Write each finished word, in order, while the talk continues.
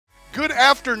Good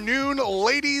afternoon,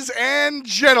 ladies and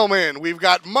gentlemen. We've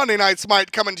got Monday Night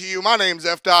Smite coming to you. My name's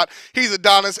Fdot. He's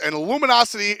Adanas, and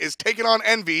Luminosity is taking on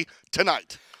Envy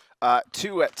tonight.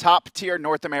 Two top-tier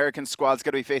North American squads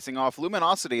going to be facing off.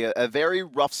 Luminosity, a very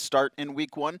rough start in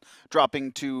Week 1,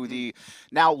 dropping to the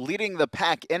now leading the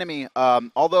pack enemy.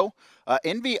 Although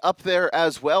Envy up there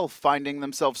as well, finding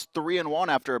themselves 3-1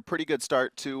 after a pretty good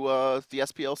start to the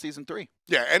SPL Season 3.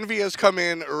 Yeah, Envy has come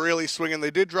in really swinging.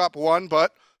 They did drop one,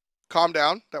 but calm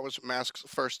down. That was Mask's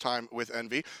first time with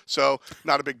Envy, so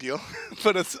not a big deal.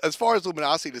 But as far as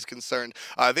Luminosity is concerned,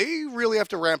 they really have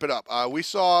to ramp it up. We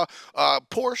saw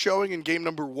poor showing in game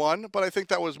number 1, but I think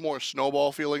that was more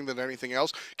snowball feeling than anything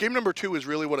else. Game number 2 is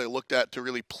really what I looked at to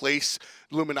really place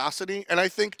Luminosity, and I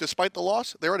think despite the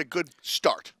loss, they're at a good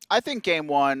start. I think game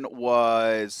 1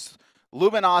 was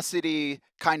Luminosity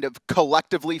kind of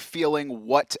collectively feeling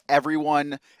what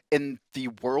everyone in the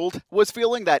world was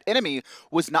feeling, that Enemy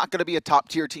was not going to be a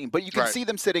top-tier team. But you can see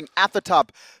them sitting at the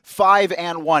top,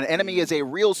 5-1. Enemy is a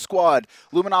real squad.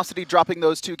 Luminosity dropping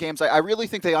those 2 games. I really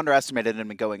think they underestimated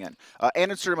Enemy going in.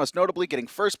 Andinster most notably getting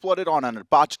first-blooded on a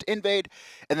botched invade,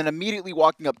 and then immediately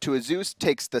walking up to a Zeus,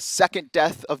 takes the second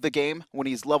death of the game when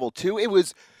he's level 2. It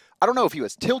was... I don't know if he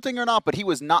was tilting or not, but he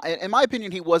was not, in my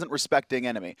opinion, he wasn't respecting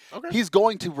Enemy. Okay. He's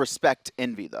going to respect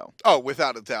Envy, though. Oh,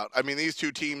 without a doubt. I mean, these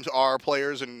two teams are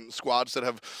players and squads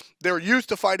that they're used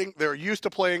to fighting, they're used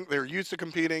to playing, they're used to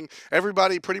competing.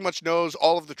 Everybody pretty much knows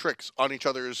all of the tricks on each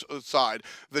other's side.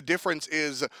 The difference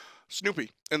is Snoopy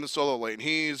in the solo lane.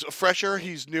 He's fresher,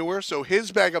 he's newer, so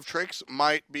his bag of tricks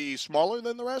might be smaller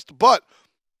than the rest, but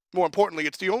more importantly,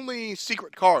 it's the only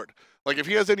secret card. Like, if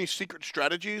he has any secret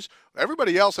strategies,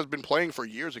 everybody else has been playing for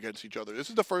years against each other. This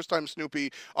is the first time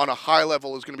Snoopy on a high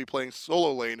level is going to be playing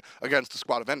solo lane against the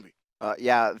squad of Envy.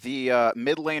 Yeah, the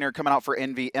mid laner coming out for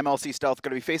Envy, MLC Stealth,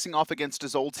 going to be facing off against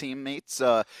his old teammates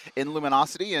in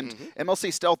Luminosity. And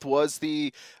MLC Stealth was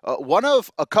the one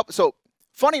of a couple... So,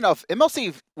 funny enough,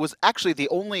 MLC was actually the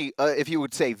only, if you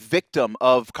would say, victim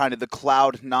of kind of the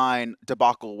Cloud9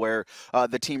 debacle where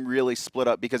the team really split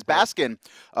up, because Baskin,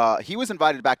 he was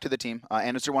invited back to the team.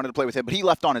 Andinster wanted to play with him, but he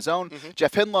left on his own.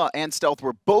 JeffHindla and Stealth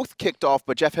were both kicked off,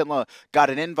 but JeffHindla got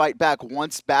an invite back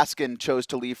once Baskin chose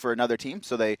to leave for another team,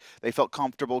 so they felt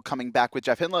comfortable coming back with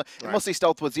JeffHindla. MLC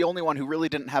Stealth was the only one who really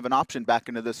didn't have an option back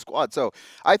into this squad. So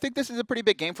I think this is a pretty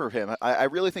big game for him. I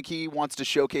really think he wants to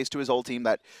showcase to his old team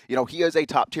that, you know, he is a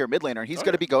top-tier mid laner, and he's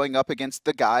going to be going up against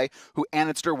the guy who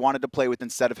Andinster wanted to play with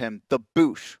instead of him,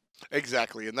 TheBoosh.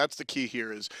 Exactly, and that's the key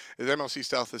here is MLC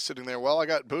Stealth is sitting there, well, I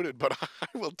got booted, but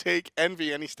I will take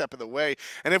Envy any step of the way.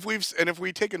 And if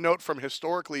we take a note from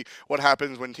historically what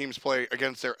happens when teams play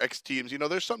against their ex-teams, you know,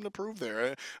 there's something to prove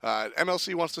there.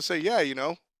 MLC wants to say, yeah, you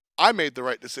know, I made the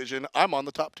right decision. I'm on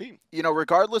the top team. You know,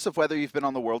 regardless of whether you've been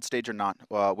on the world stage or not,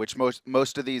 which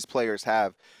most of these players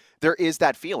have, there is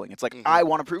that feeling. It's like, I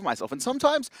want to prove myself. And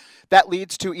sometimes that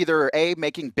leads to either A,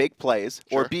 making big plays,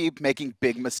 or B, making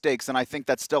big mistakes. And I think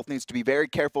that Stealth needs to be very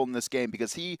careful in this game,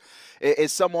 because he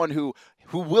is someone who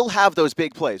will have those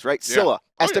big plays, right? Scylla,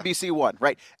 SWC1,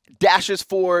 right? Dashes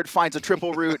forward, finds a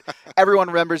triple root. Everyone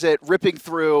remembers it, ripping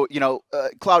through, you know,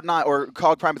 Cloud9 or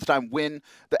Cog Prime at the time win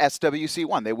the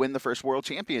SWC1. They win the first world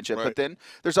championship. But then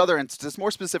there's other instances,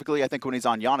 more specifically, I think, when he's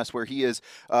on Giannis, where he is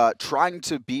trying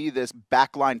to be this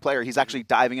backline player. He's actually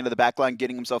diving into the backline,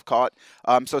 getting himself caught.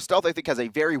 So Stealth, I think, has a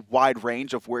very wide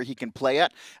range of where he can play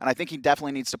at. And I think he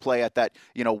definitely needs to play at that,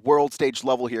 you know, world stage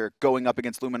level here, going up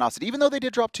against Luminosity, even though they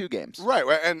did drop 2 games. Right,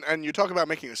 and you talk about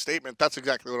making a statement. That's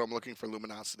exactly what I'm looking for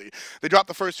Luminosity. They dropped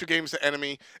the first 2 games to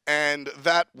Enemy, and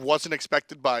that wasn't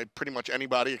expected by pretty much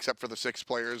anybody except for the 6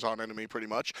 players on Enemy, pretty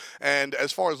much. And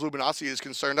as far as Luminosity is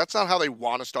concerned, that's not how they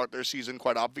want to start their season,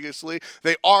 quite obviously.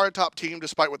 They are a top team,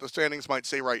 despite what the standings might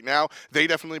say right now. They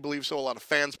definitely believe so. A lot of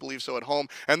fans believe so at home.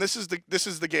 And this is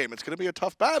the game. It's going to be a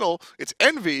tough battle. It's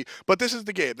Envy, but this is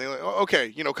the game. They're like, okay,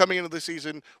 you know, coming into the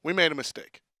season, we made a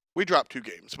mistake. We dropped 2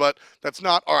 games, but that's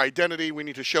not our identity. We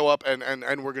need to show up, and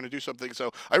we're going to do something.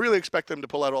 So I really expect them to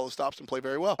pull out all the stops and play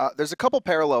very well. There's a couple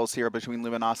parallels here between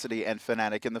Luminosity and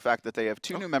Fnatic in the fact that they have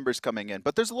 2 new members coming in,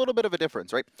 but there's a little bit of a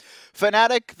difference, right?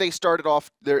 Fnatic, they started off,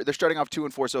 they're starting off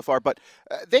 2-4 so far, but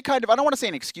they kind of, I don't want to say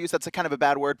an excuse, that's a kind of a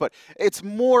bad word, but it's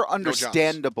more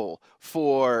understandable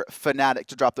for Fnatic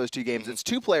to drop those 2 games. It's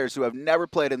 2 players who have never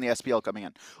played in the SPL coming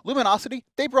in. Luminosity,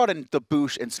 they brought in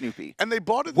TheBoosh and Snoopy. And they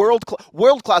brought in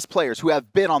world-class players who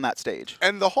have been on that stage.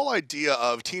 And the whole idea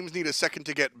of teams need a second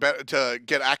to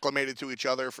get acclimated to each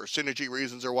other for synergy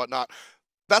reasons or whatnot,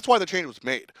 that's why the change was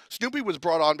made. Snoopy was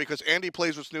brought on because Andy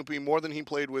plays with Snoopy more than he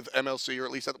played with MLC, or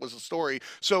at least that was the story.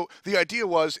 So the idea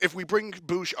was, if we bring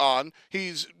BaRRaCCuDDa on,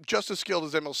 he's just as skilled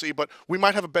as MLC, but we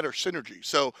might have a better synergy.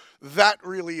 So that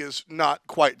really is not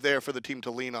quite there for the team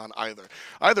to lean on either.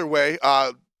 Either way,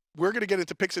 we're going to get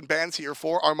into picks and bans here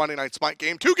for our Monday Night Smite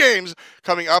game. 2 games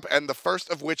coming up, and the first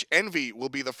of which, Envy, will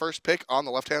be the first pick on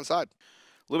the left-hand side.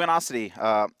 Luminosity,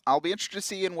 I'll be interested to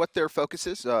see in what their focus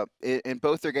is. In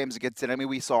both their games against Enemy,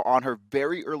 we saw Onher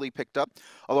very early picked up,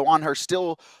 although Onher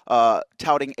still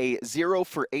touting a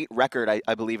 0-for-8 record,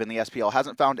 I believe, in the SPL.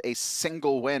 Hasn't found a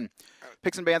single win.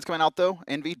 Picks and bans coming out, though.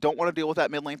 Envy don't want to deal with that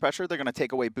mid lane pressure. They're going to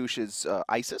take away BaRRaCCuDDa's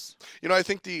ISIS. You know, I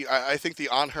think the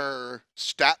Onher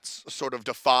stats sort of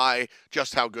defy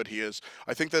just how good he is.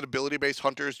 I think that ability-based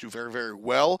hunters do very, very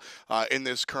well in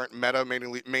this current meta,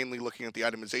 mainly looking at the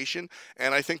itemization.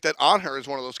 And I think that Onher is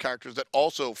one of those characters that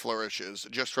also flourishes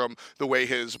just from the way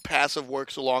his passive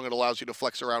works along. It allows you to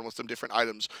flex around with some different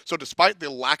items. So despite the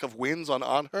lack of wins on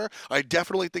Onher, I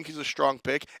definitely think he's a strong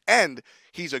pick, and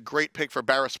he's a great pick for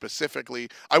BaRRa specifically.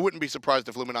 I wouldn't be surprised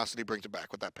if Luminosity brings it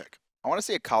back with that pick. I want to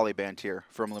see a Kali band here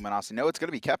from Luminosity. No, it's going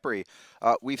to be Khepri.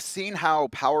 We've seen how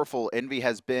powerful Envy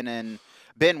has been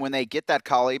when they get that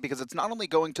Kali, because it's not only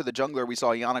going to the jungler. We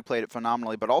saw Yannick played it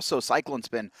phenomenally, but also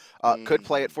CycloneSpin could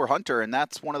play it for Hunter, and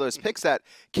that's one of those picks that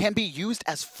can be used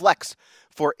as flex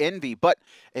for Envy. But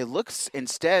it looks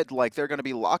instead like they're going to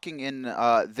be locking in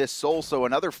this Soul, so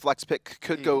another flex pick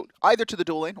could go either to the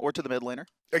dual lane or to the mid laner.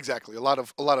 Exactly. A lot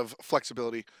of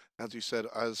flexibility, as you said,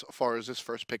 as far as this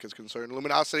first pick is concerned.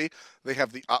 Luminosity, they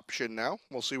have the option now.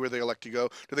 We'll see where they elect to go.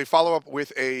 Do they follow up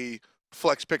with a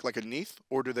flex pick like a Neath,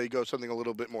 or do they go something a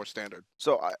little bit more standard?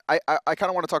 So I kind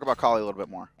of want to talk about Kali a little bit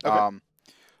more. Okay.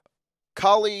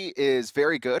 Kali is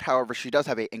very good. However, she does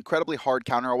have an incredibly hard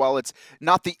counter. While it's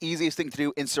not the easiest thing to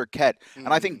do in Circuit, and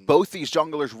I think both these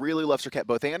junglers really love Circuit,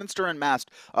 both andinster and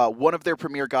Mast, one of their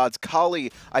premier gods.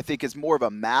 Kali, I think, is more of a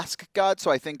mask god,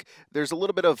 so I think there's a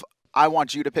little bit of I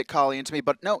want you to pick Kali into me,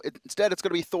 but no, instead it's going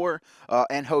to be Thor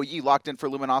and Ho-Yi locked in for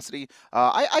Luminosity.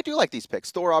 I do like these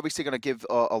picks. Thor obviously going to give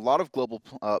a lot of global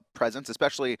presence,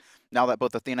 especially now that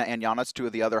both Athena and Giannis, 2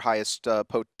 of the other highest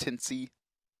potency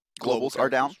globals are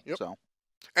down. Yep. So,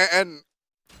 and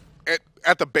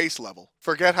at the base level,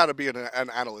 forget how to be an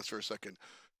analyst for a second.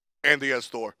 Andy has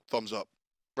Thor, thumbs up,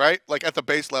 right? Like at the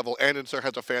base level, andinster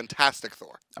has a fantastic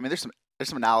Thor. I mean, there's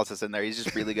some analysis in there. He's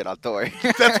just really good on Thor.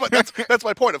 that's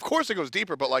my point. Of course, it goes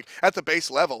deeper, but like at the base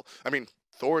level, I mean,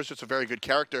 Thor is just a very good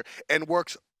character and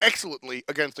works excellently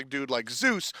against a dude like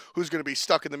Zeus, who's going to be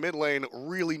stuck in the mid lane,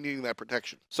 really needing that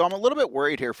protection. So I'm a little bit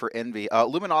worried here for Envy.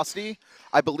 Luminosity,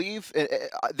 I believe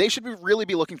they should really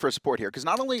be looking for support here, because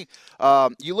not only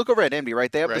you look over at Envy,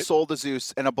 right? They have the Soul, the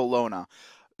Zeus, and a Bellona.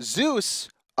 Zeus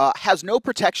has no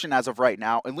protection as of right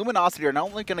now, and Luminosity are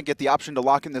not only going to get the option to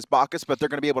lock in this Bacchus, but they're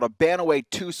going to be able to ban away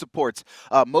 2 supports.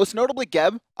 Most notably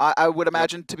Geb, I would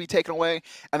imagine, to be taken away,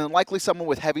 and then likely someone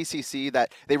with heavy CC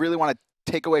that they really want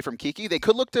to take away from Kiki. They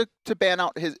could look to ban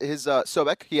out his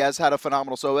Sobek. He has had a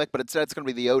phenomenal Sobek, but instead it's going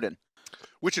to be the Odin.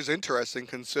 Which is interesting,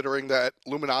 considering that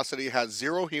Luminosity has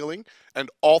 0 healing,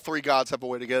 and all 3 gods have a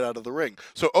way to get out of the ring.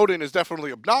 So Odin is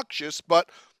definitely obnoxious, but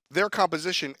their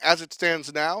composition, as it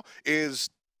stands now, is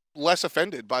less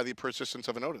offended by the persistence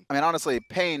of an Odin. I mean, honestly,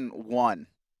 Pain won,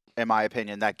 in my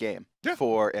opinion, that game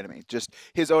for Enemy. Just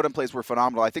his Odin plays were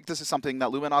phenomenal. I think this is something that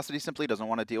Luminosity simply doesn't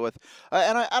want to deal with.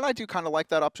 And I do kind of like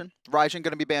that option. Raijin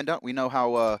going to be banned out. We know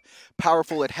how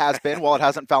powerful it has been. While it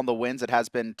hasn't found the wins, it has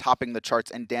been topping the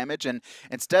charts in damage. And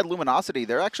instead, Luminosity,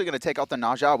 they're actually going to take out the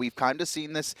Naja. We've kind of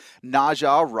seen this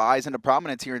Naja rise into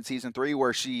prominence here in Season 3,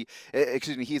 where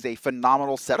he's a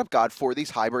phenomenal setup god for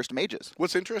these high burst mages.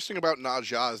 What's interesting about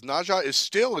Naja is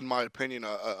still, in my opinion,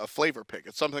 a flavor pick.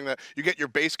 It's something that you get your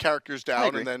base characters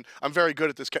down, and then I'm very good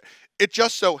at this. It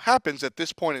just so happens at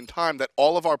this point in time that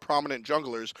all of our prominent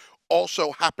junglers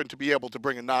also happen to be able to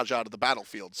bring a Naja out of the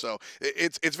battlefield. So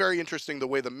it's very interesting the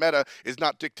way the meta is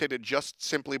not dictated just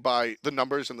simply by the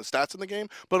numbers and the stats in the game,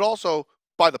 but also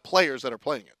by the players that are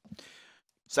playing it.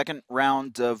 Second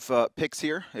round of picks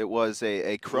here. It was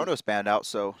a Chronos banned out,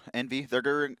 so Envy, they're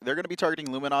going to be targeting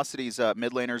Luminosity's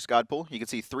mid laners god pool. You can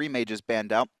see 3 mages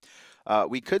banned out.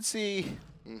 We could see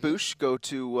BaRRaCCuDDa go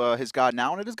to his god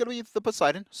now, and it is going to be the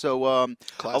Poseidon. So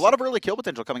a lot of early kill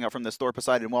potential coming out from this Thor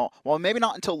Poseidon. Well, maybe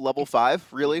not until level 5,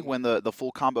 really, when the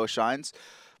full combo shines.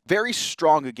 very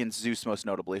strong against Zeus, most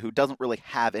notably, who doesn't really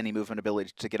have any movement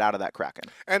ability to get out of that Kraken.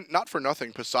 And not for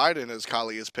nothing, Poseidon, as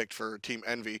Kali is picked for Team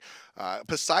Envy,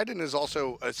 Poseidon is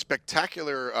also a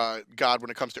spectacular god when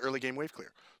it comes to early game wave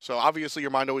clear. So obviously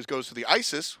your mind always goes to the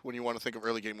Isis when you want to think of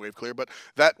early game wave clear, but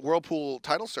that Whirlpool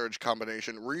Tidal Surge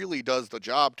combination really does the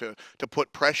job to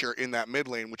put pressure in that mid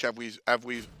lane, which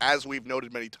as we've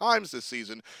noted many times this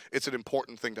season, it's an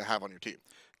important thing to have on your team.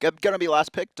 Gonna be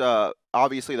last picked.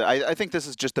 Obviously, I think this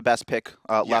is just the best pick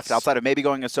left outside of maybe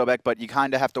going a Sobek, but you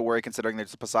kind of have to worry considering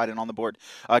there's a Poseidon on the board.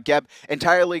 Geb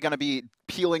entirely going to be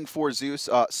peeling for Zeus.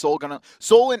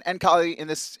 Sol and Kali in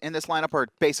this lineup are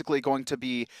basically going to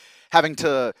be having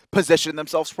to position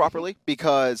themselves properly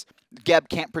because Geb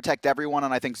can't protect everyone,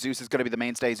 and I think Zeus is going to be the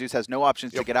mainstay. Zeus has no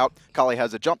options to get out. Kali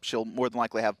has a jump. She'll more than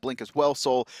likely have Blink as well.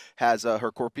 Sol has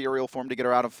her corporeal form to get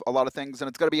her out of a lot of things, and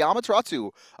it's going to be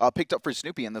Amaterasu picked up for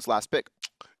Snoopy in this last pick.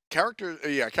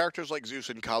 Characters like Zeus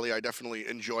and Kali, I definitely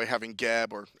enjoy having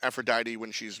Geb or Aphrodite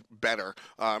when she's better.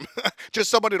 Just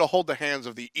somebody to hold the hands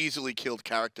of the easily killed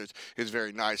characters is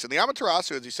very nice. And the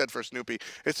Amaterasu, as you said for Snoopy,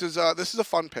 this is a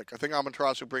fun pick. I think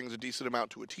Amaterasu brings a decent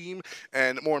amount to a team,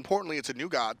 and more importantly, it's a new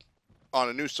god on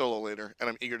a new solo laner, and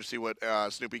I'm eager to see what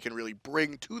Snoopy can really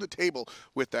bring to the table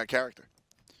with that character.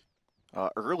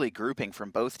 Early grouping from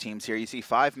both teams here. You see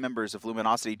 5 members of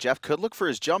Luminosity. Jeff could look for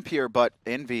his jump here, but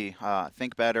Envy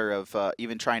think better of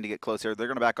even trying to get closer. They're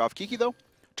going to back off. Kiki, though,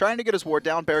 trying to get his ward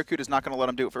down. BaRRaCCuDDa is not going to let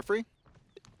him do it for free.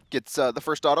 Gets the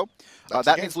first auto.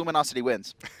 That means Luminosity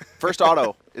wins. First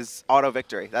auto is auto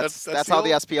victory. That's how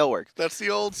the SPL works. That's the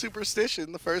old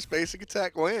superstition. The first basic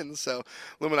attack wins. So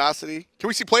Luminosity. Can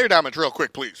we see player damage real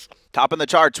quick, please? Top in the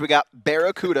charts, we got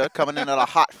BaRRaCCuDDa coming in at a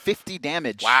hot 50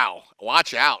 damage. Wow.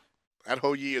 Watch out. That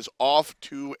Ho-Yi is off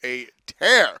to a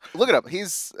tear. Look at him. He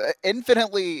has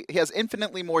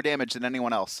infinitely more damage than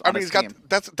anyone else on his team.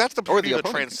 That's the beauty of the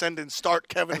transcendent start,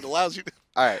 Kevin. It allows you to...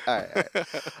 All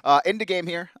right. Into game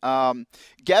here.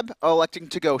 Geb electing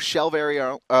to go Shell very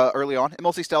early on.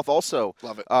 MLC Stealth also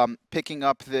love it. Picking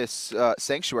up this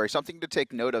Sanctuary. Something to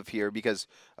take note of here because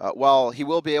while he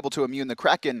will be able to immune the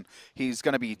Kraken, he's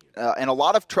going to be in a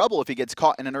lot of trouble if he gets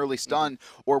caught in an early stun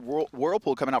or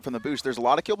Whirlpool coming out from the boost. There's a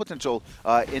lot of kill potential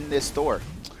in this Thor.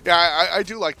 Yeah, I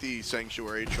do like the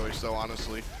Sanctuary choice, though,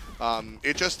 honestly.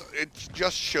 It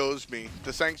just shows me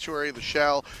the Sanctuary, the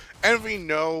Shell, Envy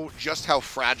know just how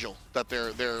fragile that their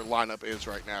lineup is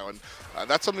right now, and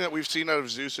that's something that we've seen out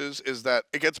of Zeus's is that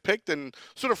it gets picked and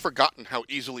sort of forgotten how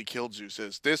easily killed Zeus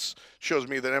is. This shows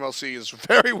me that MLC is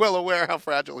very well aware how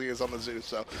fragile he is on the Zeus,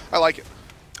 so I like it.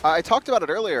 I talked about it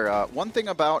earlier. One thing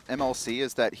about MLC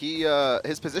is that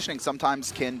his positioning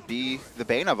sometimes can be the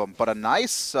bane of him, but a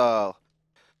nice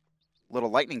little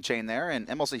lightning chain there, and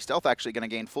MLC Stealth actually going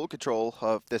to gain full control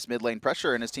of this mid lane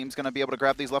pressure, and his team's going to be able to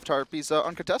grab these left harpies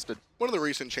uncontested. One of the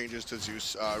recent changes to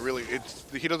Zeus, really,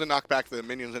 he doesn't knock back the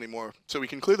minions anymore, so he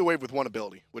can clear the wave with one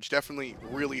ability, which definitely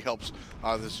really helps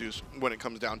the Zeus when it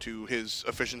comes down to his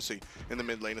efficiency in the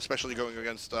mid lane, especially going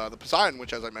against the Poseidon,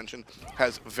 which, as I mentioned,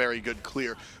 has very good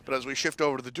clear. But as we shift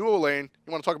over to the duo lane,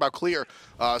 you want to talk about clear,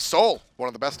 Sol, one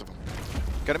of the best of them.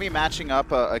 Going to be matching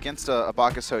up against a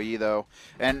Bacchus Ho-Yi, though.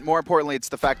 And more importantly, it's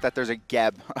the fact that there's a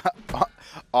Geb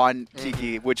on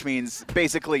Kiki, which means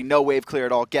basically no wave clear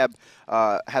at all. Geb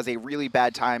has a really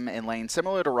bad time in lane,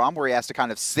 similar to Rom, where he has to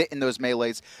kind of sit in those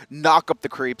melees, knock up the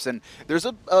creeps, and there's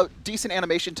a decent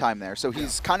animation time there. So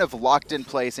he's kind of locked in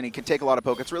place, and he can take a lot of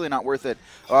poke. It's really not worth it.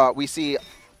 We see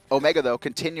Omega, though,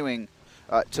 continuing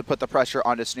to put the pressure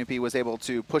onto Snoopy, was able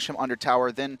to push him under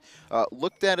tower, then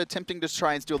looked at attempting to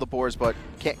try and steal the boars, but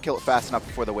can't kill it fast enough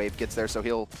before the wave gets there, so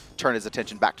he'll turn his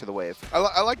attention back to the wave.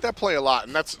 I like that play a lot,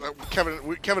 and that's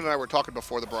Kevin and I were talking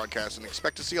before the broadcast, and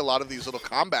expect to see a lot of these little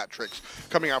combat tricks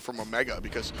coming out from Omega,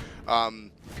 because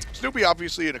Snoopy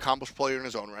obviously an accomplished player in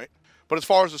his own right, but as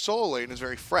far as the solo lane is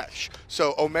very fresh.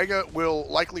 So Omega will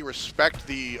likely respect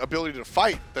the ability to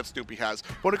fight that Snoopy has.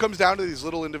 But when it comes down to these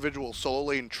little individual solo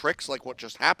lane tricks like what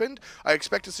just happened, I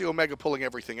expect to see Omega pulling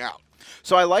everything out.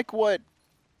 So I like what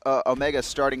Omega's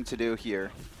starting to do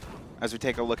here as we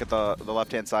take a look at the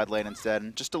left-hand side lane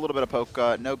instead. Just a little bit of poke,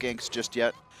 no ganks just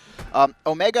yet.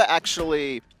 Omega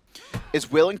actually is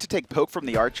willing to take poke from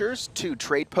the archers to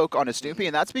trade poke onto Snoopy,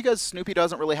 and that's because Snoopy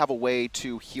doesn't really have a way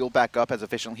to heal back up as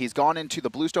efficiently. He's gone into the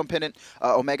Bluestone Pendant.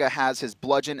 Omega has his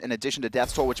Bludgeon in addition to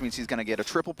Death's Toll, which means he's going to get a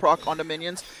triple proc onto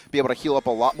minions, be able to heal up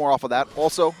a lot more off of that.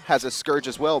 Also has a Scourge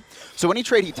as well. So any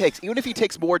trade he takes, even if he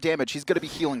takes more damage, he's going to be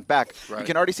healing back. Right. You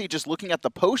can already see just looking at the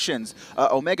potions,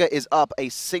 Omega is up a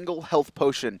single health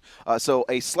potion. So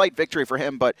a slight victory for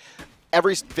him, but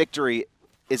every victory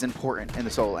is important in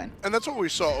the solo lane. And that's what we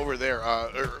saw over there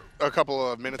a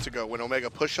couple of minutes ago when Omega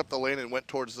pushed up the lane and went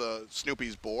towards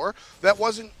Snoopy's boar. It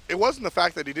wasn't the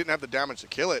fact that he didn't have the damage to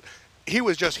kill it. He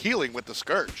was just healing with the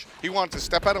Scourge. He wanted to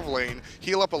step out of lane,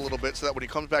 heal up a little bit, so that when he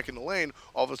comes back in the lane,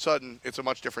 all of a sudden, it's a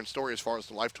much different story as far as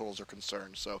the life totals are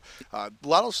concerned. So, a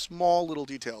lot of small little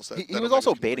details. He was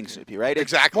also baiting Snoopy, right?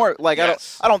 Exactly. More like,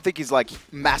 yes. I don't think he's like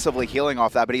massively healing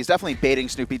off that, but he's definitely baiting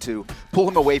Snoopy to pull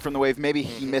him away from the wave. Maybe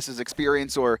he misses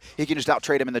experience, or he can just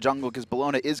out-trade him in the jungle, because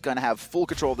Bellona is going to have full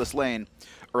control of this lane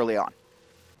early on.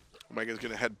 Omega's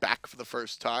going to head back for the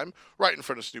first time, right in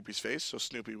front of Snoopy's face, so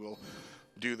Snoopy will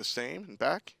do the same and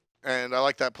back. And I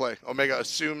like that play. Omega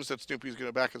assumes that Snoopy's going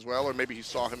to back as well, or maybe he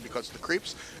saw him because of the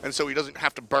creeps, and so he doesn't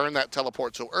have to burn that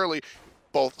teleport so early.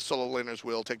 Both solo laners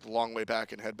will take the long way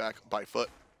back and head back by foot.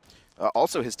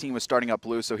 Also, his team was starting up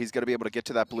blue, so he's going to be able to get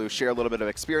to that blue, share a little bit of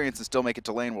experience, and still make it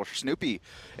to lane, while Snoopy,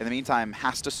 in the meantime,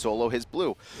 has to solo his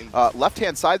blue.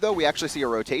 Left-hand side, though, we actually see a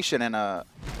rotation and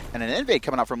an invade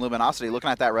coming out from Luminosity.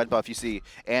 Looking at that red buff, you see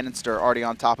andinster already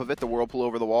on top of it, the whirlpool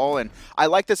over the wall, and I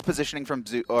like this positioning from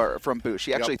BaRRaCCuDDa.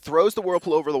 He actually throws the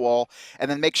whirlpool over the wall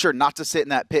and then makes sure not to sit in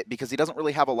that pit, because he doesn't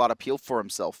really have a lot of peel for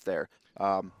himself there.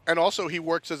 And also, he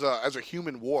works as a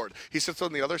human ward. He sits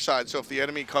on the other side, so if the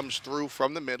enemy comes through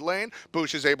from the mid lane,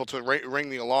 BaRRaCCuDDa is able to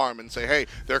ring the alarm and say, hey,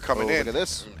 they're coming in. Look at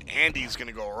this. And Andy's going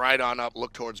to go right on up,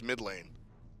 look towards mid lane.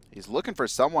 He's looking for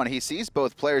someone. He sees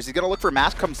both players. He's going to look for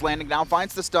Mask, comes landing down,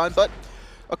 finds the stun, but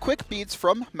a quick beats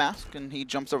from Mask, and he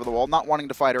jumps over the wall, not wanting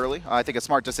to fight early. I think a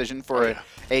smart decision for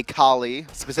a Kali,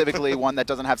 specifically one that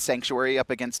doesn't have Sanctuary up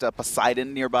against a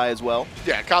Poseidon nearby as well.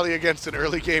 Yeah, Kali against an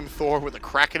early game Thor with a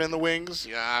Kraken in the wings.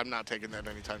 Yeah, I'm not taking that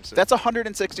anytime soon. That's a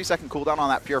 160-second cooldown on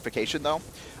that Purification, though.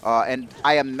 And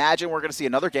I imagine we're going to see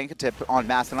another gank tip on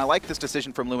Mask, and I like this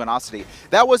decision from Luminosity.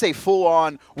 That was a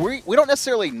full-on, we don't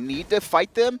necessarily need to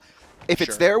fight them. If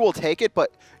it's there, we'll take it,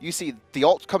 but you see the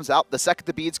ult comes out, the second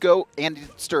the beads go,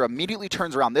 andinster immediately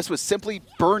turns around. This was simply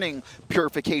burning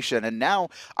Purification, and now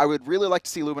I would really like to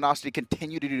see Luminosity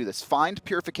continue to do this. Find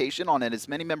Purification on as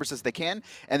many members as they can,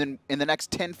 and then in the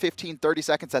next 10, 15, 30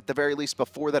 seconds at the very least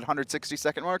before that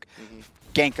 160-second mark,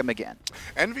 gank them again.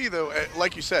 Envy, though,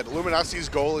 like you said, Luminosity's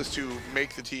goal is to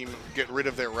make the team get rid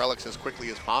of their relics as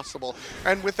quickly as possible,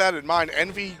 and with that in mind,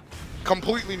 Envy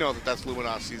completely know that that's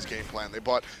Luminosity's game plan. They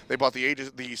bought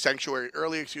the Sanctuary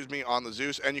early, on the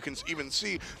Zeus, and you can even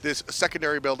see this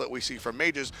secondary build that we see from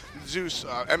mages. Zeus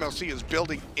MLC is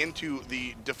building into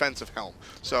the defensive helm.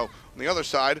 So on the other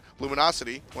side,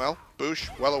 Luminosity, well,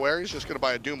 BaRRaCCuDDa, well aware, he's just going to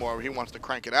buy a Doom Orb. He wants to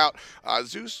crank it out.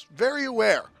 Zeus, very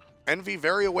aware. Envy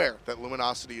very aware that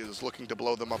Luminosity is looking to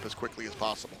blow them up as quickly as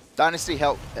possible. Dynasty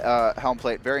helm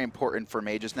plate, very important for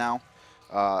mages now.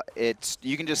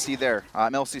 You can just see there,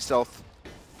 MLC Stealth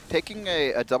taking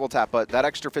a double tap, but that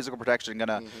extra physical protection going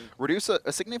to reduce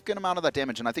a significant amount of that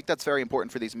damage, and I think that's very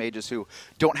important for these mages who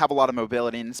don't have a lot of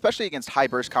mobility, and especially against high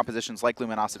burst compositions like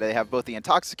Luminosity. They have both the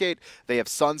Intoxicate, they have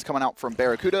Suns coming out from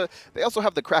BaRRaCCuDDa, they also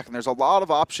have the Kraken. There's a lot of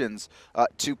options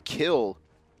to kill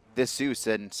this Zeus,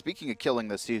 and speaking of killing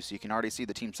this Zeus, you can already see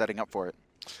the team setting up for it.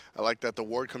 I like that the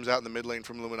ward comes out in the mid lane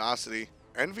from Luminosity.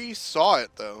 Envy saw it,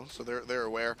 though, so they're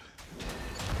aware.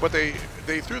 But they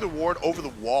threw the ward over the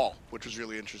wall, which was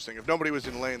really interesting. If nobody was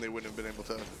in lane, they wouldn't have been able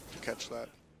to catch that.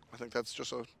 I think that's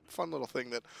just a fun little thing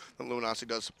that Luminosity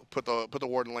does, put the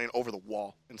ward in lane over the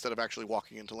wall instead of actually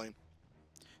walking into lane.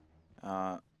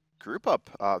 Group up,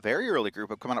 very early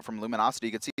group up coming up from Luminosity.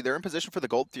 You can see they're in position for the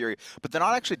Gold Fury, but they're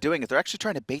not actually doing it. They're actually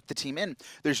trying to bait the team in.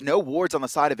 There's no wards on the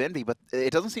side of Envy, but it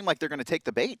doesn't seem like they're going to take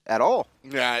the bait at all.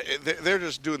 Yeah, they're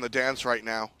just doing the dance right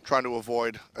now, trying to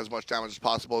avoid as much damage as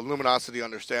possible. Luminosity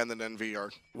understand that Envy are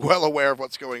well aware of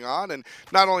what's going on, and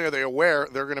not only are they aware,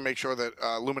 they're going to make sure that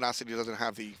Luminosity doesn't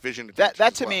have the vision.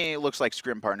 That to me looks like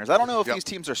scrim partners. I don't know if these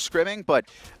teams are scrimming, but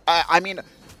I mean,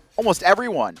 almost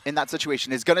everyone in that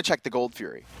situation is going to check the Gold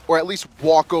Fury, or at least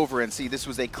walk over and see this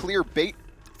was a clear bait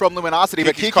from Luminosity,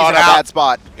 but Kiki's in a bad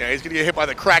spot. Yeah, he's going to get hit by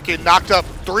the Kraken, knocked up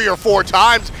 3 or 4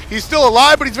 times. He's still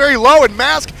alive, but he's very low, and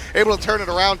Mask able to turn it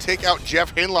around, take out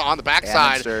JeffHindla on the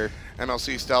backside.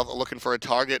 MLC Stealth looking for a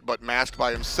target, but Mask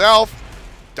by himself,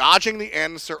 dodging the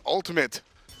andinster ultimate.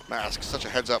 Mask, such a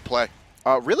heads-up play.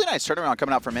 Really nice turnaround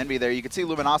coming out from Envy there. You can see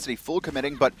Luminosity full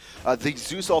committing, but the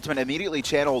Zeus ultimate immediately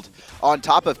channeled on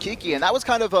top of Kiki, and that was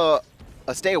kind of a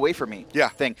stay away from me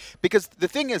thing. Because the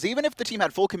thing is, even if the team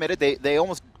had full committed, they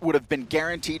almost would have been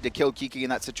guaranteed to kill Kiki in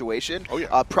that situation. Oh,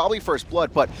 yeah. Probably first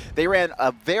blood, but they ran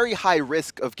a very high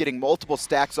risk of getting multiple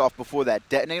stacks off before that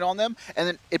detonate on them, and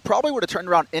then it probably would have turned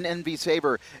around in Envy's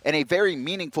favor in a very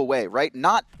meaningful way, right?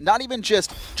 Not even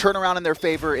just turn around in their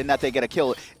favor in that they get a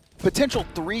kill. Potential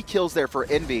 3 kills there for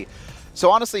Envy. So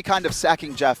honestly, kind of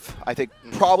sacking Jeff, I think,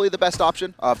 probably the best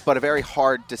option, but a very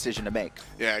hard decision to make.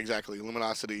 Yeah, exactly.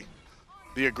 Luminosity,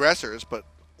 the aggressors, but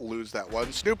lose that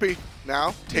one. Snoopy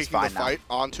now taking the fight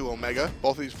onto Omega.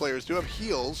 Both of these players do have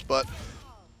heals, but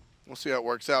we'll see how it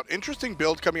works out. Interesting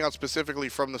build coming out specifically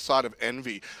from the side of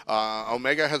Envy.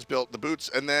 Omega has built the boots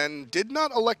and then did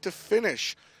not elect to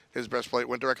finish his breastplate,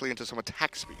 went directly into some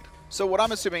attack speed. So what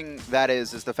I'm assuming that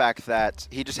is the fact that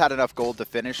he just had enough gold to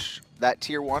finish that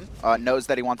tier 1, knows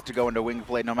that he wants to go into winged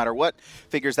blade no matter what,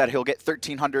 figures that he'll get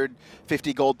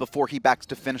 1,350 gold before he backs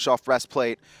to finish off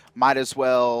breastplate, might as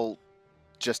well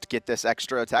just get this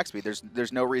extra attack speed.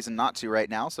 There's no reason not to right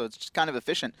now, so it's just kind of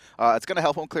efficient. It's going to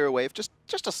help him clear a wave just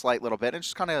a slight little bit, and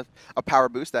just kind of a power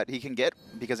boost that he can get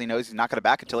because he knows he's not going to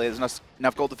back until he has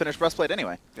enough gold to finish breastplate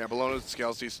anyway. Yeah, Bellona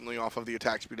scales decently off of the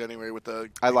attack speed anyway with the...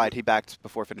 I lied, he backed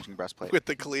before finishing breastplate. With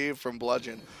the cleave from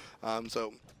Bludgeon.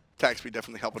 So attack speed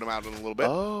definitely helping him out in a little bit.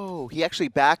 Oh, he actually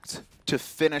backed to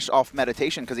finish off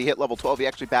meditation because he hit level 12. He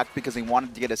actually backed because he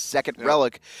wanted to get a second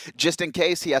relic just in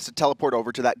case he has to teleport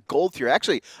over to that gold fury.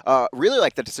 Actually, really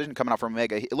like the decision coming out from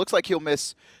Omega. It looks like he'll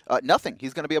miss nothing.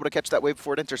 He's going to be able to catch that wave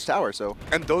before it enters tower. So,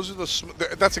 and those are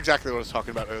that's exactly what I was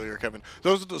talking about earlier, Kevin.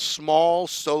 Those are the small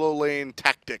solo lane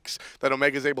tactics that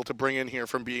Omega's able to bring in here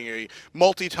from being a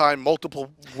multi-time,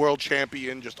 multiple world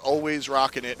champion, just always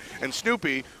rocking it. And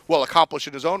Snoopy, well accomplished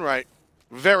in his own right,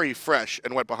 very fresh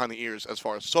and went behind the ears as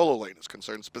far as solo lane is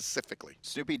concerned specifically.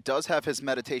 Snoopy does have his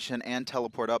meditation and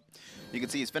teleport up. You can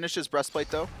see he's finished his breastplate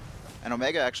though, and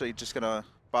Omega actually just going to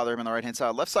bother him on the right-hand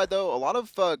side. Left side though, a lot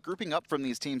of grouping up from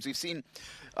these teams. We've seen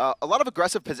a lot of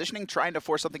aggressive positioning, trying to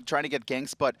force something, trying to get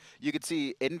ganks, but you could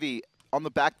see Envy on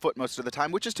the back foot most of the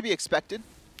time, which is to be expected.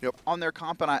 On their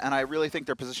comp, and I really think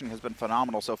their positioning has been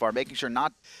phenomenal so far, making sure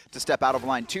not to step out of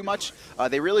line too much.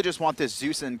 They really just want this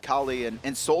Zeus and Kali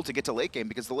and Soul to get to late game,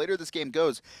 because the later this game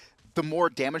goes, the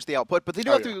more damage they output. But they do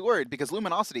have to be worried, because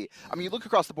Luminosity, I mean, you look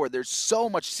across the board, there's so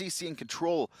much CC and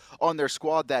control on their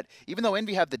squad that even though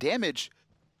Envy have the damage,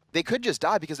 they could just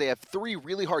die because they have 3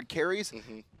 really hard carries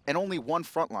and only 1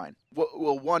 front line.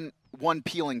 Well, one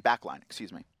peeling back line,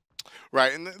 excuse me.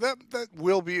 Right, and that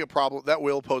will be a problem. That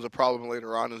will pose a problem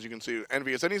later on, as you can see.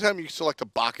 EnVyUs, anytime you select a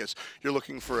Bacchus, you're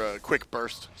looking for a quick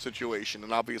burst situation,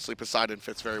 and obviously Poseidon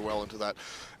fits very well into that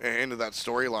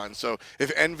storyline. So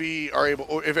if Envy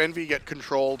get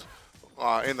controlled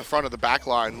in the front of the back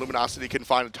line, Luminosity can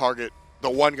find a target, the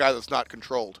one guy that's not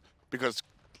controlled, because,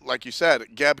 like you said,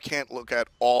 Geb can't look at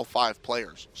all 5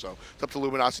 players. So it's up to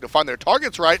Luminosity to find their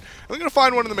targets right. And they're going to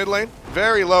find one in the mid lane.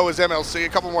 Very low is MLC. A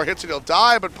couple more hits and he'll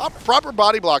die, but proper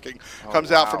body blocking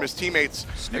comes out from his teammates.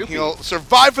 Snoopy. He'll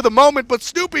survive for the moment, but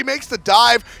Snoopy makes the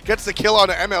dive, gets the kill on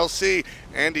the MLC.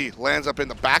 Andy lands up in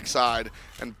the backside,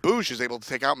 and BaRRaCCuDDa is able to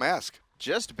take out Mask.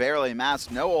 Just barely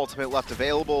masked, no ultimate left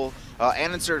available.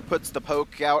 Andinster puts the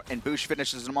poke out, and BaRRaCCuDDa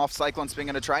finishes him off. CycloneSpin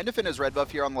going to try and defend his red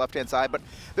buff here on the left-hand side, but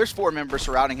there's 4 members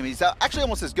surrounding him. He's actually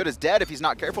almost as good as dead if he's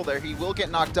not careful there. He will get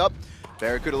knocked up.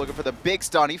 BaRRaCCuDDa looking for the big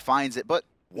stun. He finds it, but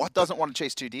doesn't want to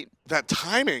chase too deep. That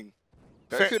timing.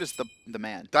 BaRRaCCuDDa's the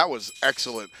man. That was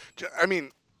excellent. I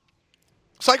mean,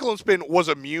 CycloneSpin was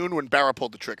immune when BaRRaCCuDDa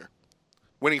pulled the trigger.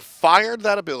 When he fired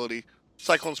that ability,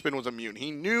 CycloneSpin was immune.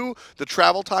 He knew the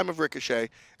travel time of Ricochet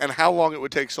and how long it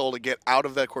would take Soul to get out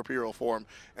of that corporeal form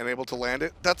and able to land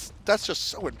it. That's just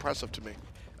so impressive to me.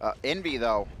 Envy,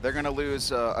 though, they're going to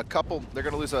lose a couple. They're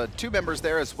going to lose 2 members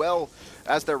there as well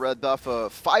as their red buff.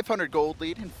 500 gold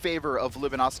lead in favor of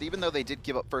Luminosity, even though they did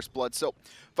give up first blood. So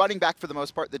fighting back for the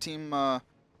most part, the team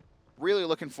really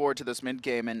looking forward to this mid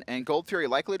game. And Gold Fury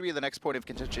likely to be the next point of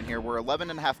contention here. We're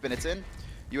 11.5 minutes in.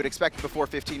 You would expect before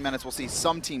 15 minutes we'll see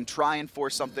some team try and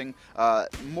force something.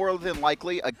 More than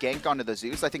likely a gank onto the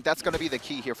Zeus. I think that's going to be the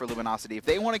key here for Luminosity. If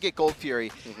they want to get Gold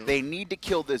Fury, they need to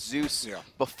kill the Zeus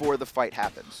before the fight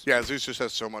happens. Yeah, Zeus just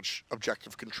has so much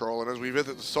objective control. And as we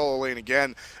visit the solo lane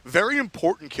again, very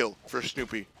important kill for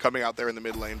Snoopy coming out there in the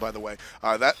mid lane, by the way.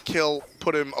 That kill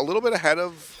put him a little bit ahead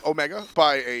of Omega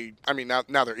by I mean,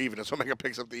 now they're even as Omega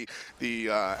picks up the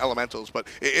elementals, but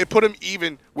it put him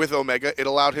even with Omega. It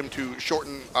allowed him to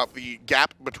shorten up the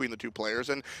gap between the 2 players,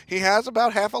 and he has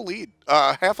about half a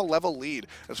level lead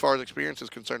as far as experience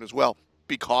is concerned as well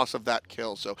because of that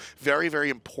kill. So very, very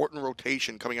important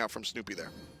rotation coming out from Snoopy there.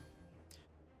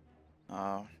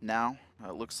 Now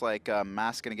Looks like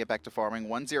Mask going to get back to farming.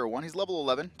 1-0-1. He's level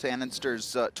 11 to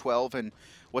andinster's 12, and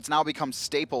what's now become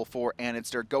staple for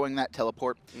andinster, going that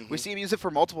teleport. We see him use it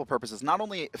for multiple purposes, not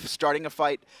only starting a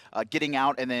fight, getting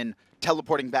out, and then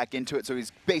teleporting back into it, so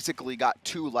he's basically got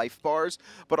 2 life bars,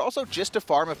 but also just to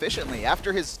farm efficiently.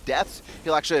 After his deaths,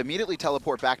 he'll actually immediately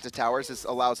teleport back to towers. This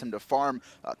allows him to farm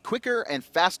quicker and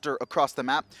faster across the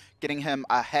map, getting him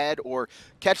ahead or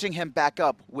catching him back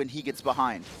up when he gets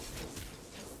behind.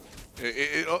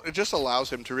 It just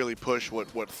allows him to really push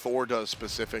what Thor does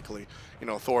specifically. You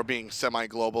know, Thor being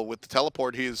semi-global with the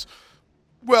teleport, he's,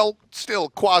 well, still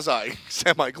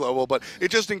quasi-semi-global, but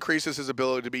it just increases his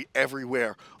ability to be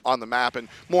everywhere on the map. And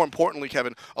more importantly,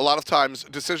 Kevin, a lot of times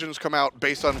decisions come out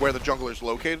based on where the jungler is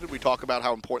located. We talk about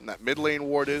how important that mid lane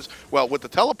ward is. Well, with the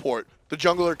teleport, the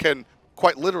jungler can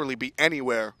quite literally be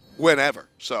anywhere, whenever.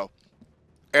 So,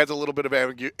 adds a little bit of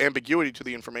ambiguity to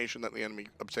the information that the enemy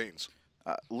obtains.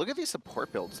 Look at these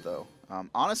support builds, though.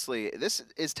 Honestly, this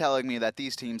is telling me that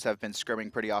these teams have been scrimming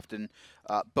pretty often,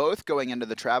 both going into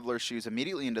the Traveler Shoes,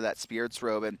 immediately into that Spirit's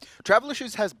Robe. And Traveler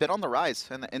Shoes has been on the rise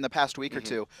in the past week or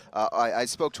two. I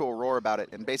spoke to Aurora about it,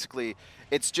 and basically,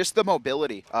 it's just the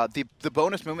mobility. The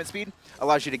bonus movement speed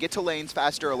allows you to get to lanes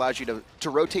faster, allows you to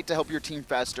rotate to help your team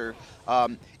faster,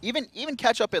 even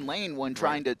catch up in lane when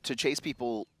trying to chase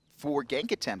people for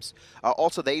gank attempts.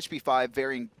 Also, the HP 5,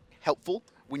 very helpful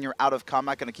when you're out of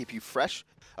combat, going to keep you fresh.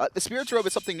 The Spirit's Robe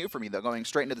is something new for me, though, going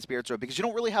straight into the Spirit's Robe, because you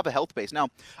don't really have a health base. Now,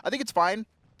 I think it's fine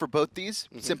for both these,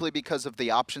 simply because of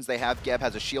the options they have. Geb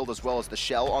has a shield as well as the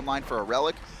shell online for a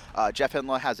relic.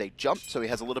 JeffHindla has a jump, so he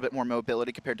has a little bit more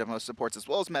mobility compared to most supports, as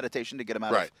well as meditation to get him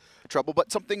out of trouble. But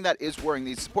something that is worrying,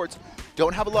 these supports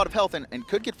don't have a lot of health and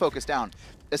could get focused down,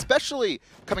 especially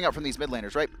coming out from these mid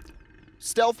laners, right?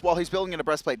 Stealth, while he's building in a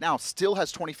breastplate now, still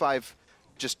has 25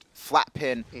 just flat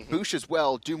pin. BaRRaCCuDDa as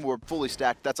well, Doom Orb fully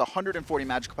stacked. That's 140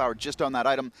 magical power just on that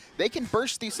item. They can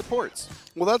burst these supports.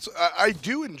 Well, that's I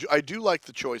do like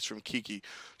the choice from Kiki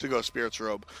to go Spirit's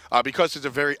Robe because it's a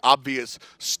very obvious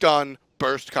stun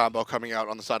burst combo coming out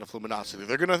on the side of Luminosity.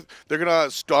 They're gonna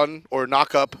stun or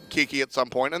knock up Kiki at some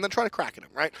point and then try to crack at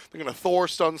him, right? They're gonna Thor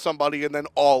stun somebody and then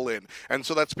all in. And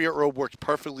so that Spirit Robe works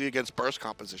perfectly against burst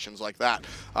compositions like that.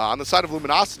 On the side of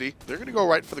Luminosity, they're gonna go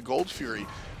right for the Gold Fury.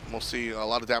 We'll see a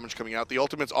lot of damage coming out. The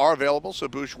ultimates are available, so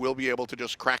BaRRaCCuDDa will be able to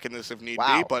just crack in this if need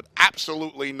be, but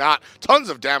absolutely not. Tons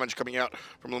of damage coming out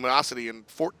from Luminosity in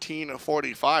 14 of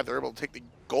 45. They're able to take the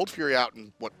Gold Fury out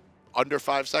in, what, under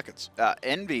 5 seconds.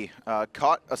 Envy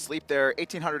caught asleep there.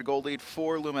 1,800 gold lead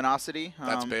for Luminosity.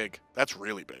 That's big. That's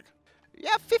really big.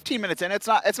 Yeah, 15 minutes in, it's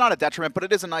not a detriment, but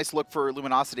it is a nice look for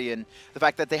Luminosity, and the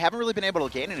fact that they haven't really been able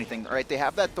to gain anything, right? They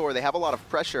have that Thor, they have a lot of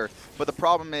pressure, but the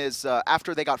problem is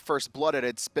after they got first blooded,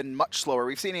 it's been much slower.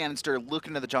 We've seen andinster look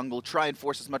into the jungle, try and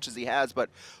force as much as he has, but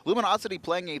Luminosity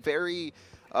playing a very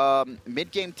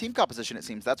mid-game team composition, it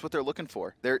seems. That's what they're looking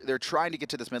for. They're trying to get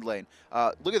to this mid lane.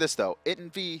 Look at this, though.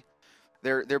 EnVy,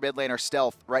 their mid laner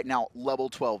Stealth, right now, level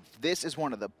 12. This is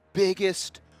one of the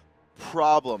biggest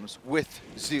problems with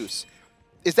Zeus,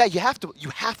 is that you have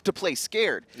to play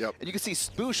scared. And you can see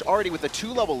BaRRaCCuDDa already with a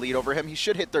 2-level lead over him. He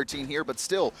should hit 13 here, but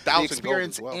still the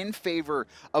experience in favor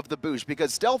of the BaRRaCCuDDa,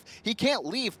 because Stealth, he can't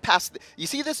leave past you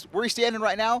see this where he's standing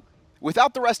right now?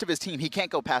 Without the rest of his team, he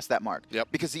can't go past that mark.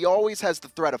 Because he always has the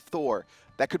threat of Thor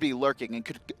that could be lurking and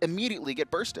could immediately get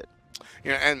bursted.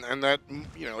 Yeah, and that,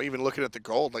 you know, even looking at the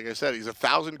gold, like I said, he's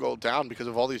 1,000 gold down because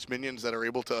of all these minions that are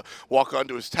able to walk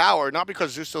onto his tower. Not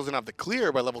because Zeus doesn't have the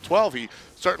clear by level 12. He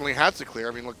certainly has the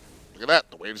clear. I mean, look at that.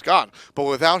 The wave's gone. But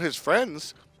without his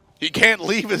friends, he can't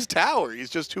leave his tower. He's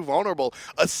just too vulnerable,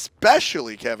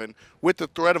 especially, Kevin, with the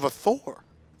threat of a Thor.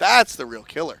 That's the real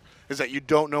killer, is that you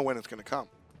don't know when it's going to come.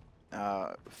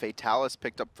 Fatalis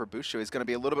picked up for BaRRaCCuDDa. He's going to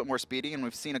be a little bit more speedy, and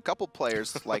we've seen a couple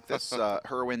players like this.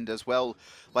 Herwind as well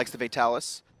likes the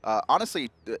Fatalis.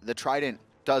 Honestly, the Trident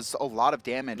does a lot of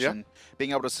damage, and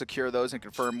being able to secure those and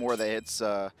confirm more of the hits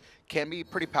can be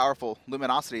pretty powerful.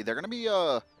 Luminosity, they're going to be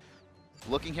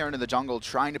looking here into the jungle,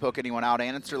 trying to poke anyone out.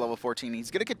 andinster level 14.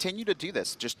 He's going to continue to do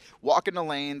this. Just walk into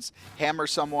lanes, hammer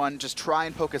someone, just try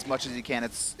and poke as much as you can.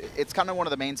 It's kind of one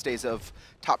of the mainstays of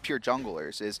top tier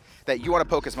junglers, is that you want to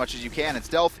poke as much as you can. And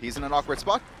Stealth, he's in an awkward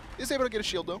spot. He's able to get a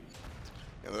shield though.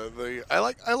 Yeah,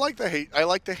 I like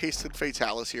the hasted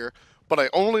Fatalis here, but I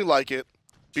only like it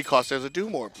because there's a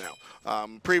Doom Orb now.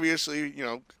 Previously, you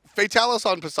know, Fatalis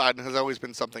on Poseidon has always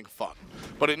been something fun,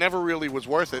 but it never really was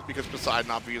worth it because Poseidon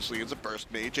obviously is a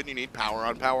burst mage and you need power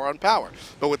on power on power.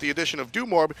 But with the addition of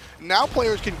Doom Orb, now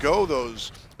players can go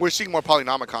those. We're seeing more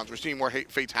Polynomicons, we're seeing more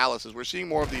Fatalises, we're seeing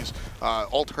more of these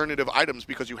alternative items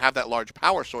because you have that large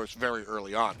power source very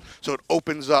early on. So it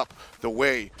opens up the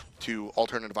way to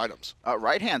alternative items.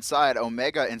 Right-hand side,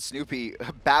 Omega and Snoopy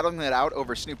battling it out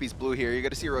over Snoopy's blue here. You're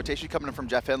going to see a rotation coming in from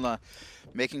JeffHindla,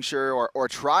 making sure or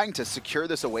trying to secure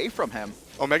this away from him.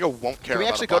 Omega won't care. Can we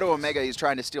about actually go to Omega? He's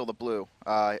trying to steal the blue.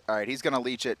 All right, he's going to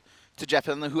leech it to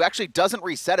JeffHindla, who actually doesn't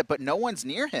reset it, but no one's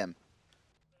near him.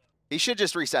 He should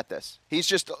just reset this. He's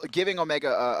just giving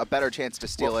Omega a better chance to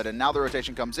steal it, and now the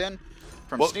rotation comes in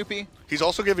from Snoopy. He's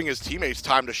also giving his teammates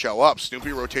time to show up.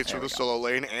 Snoopy rotates through the solo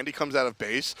lane. Andy comes out of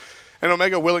base. And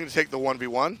Omega willing to take the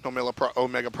 1v1.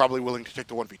 Omega probably willing to take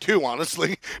the 1v2,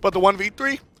 honestly. But the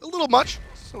 1v3, a little much.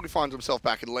 So he finds himself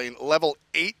back in lane. Level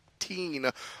 18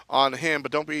 on him,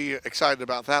 but don't be excited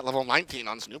about that. Level 19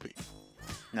 on Snoopy.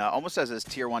 No, almost has his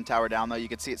tier 1 tower down, though. You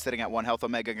can see it sitting at 1 health.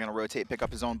 Omega going to rotate, pick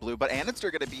up his own blue. But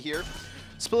andinster going to be here.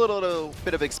 Split a little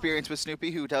bit of experience with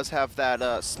Snoopy, who does have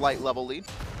that slight level lead.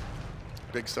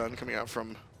 Big stun coming out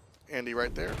from Andy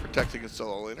right there, protecting his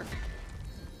solo laner.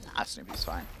 Snoopy's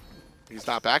fine. He's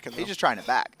not backing, though. He's just trying to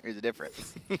back. Here's the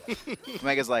difference.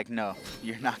 Omega's like, no,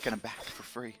 you're not going to back for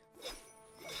free.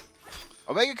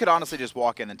 Omega could honestly just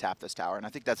walk in and tap this tower, and I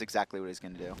think that's exactly what he's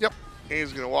going to do. Yep.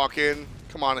 He's going to walk in.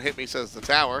 Come on and hit me, says the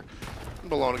tower.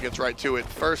 And Bellona gets right to it.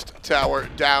 First tower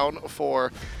down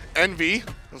for Envy.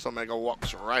 As Omega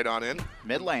walks right on in.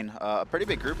 Mid lane, a pretty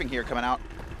big grouping here coming out.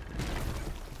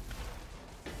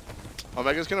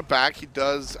 Omega's going to back. He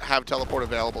does have teleport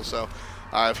available, so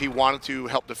if he wanted to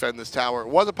help defend this tower, it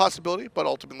was a possibility, but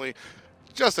ultimately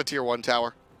just a tier 1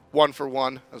 tower. 1 for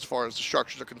 1 as far as the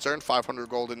structures are concerned. 500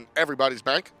 gold in everybody's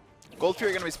bank. Gold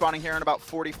Fury going to be spawning here in about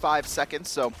 45 seconds,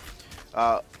 so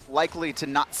likely to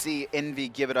not see Envy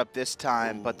give it up this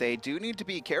time, but they do need to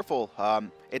be careful.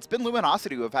 It's been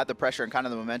Luminosity who have had the pressure and kind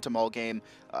of the momentum all game,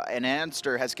 and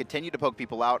andinster has continued to poke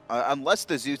people out, unless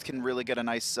the Zeus can really get a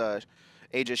nice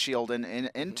Aegis shield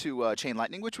into Chain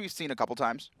Lightning, which we've seen a couple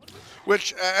times.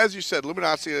 Which, as you said,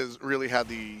 Luminosity has really had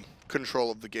the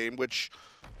control of the game, which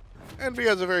Envy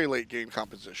has a very late game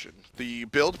composition. The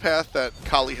build path that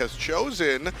Kali has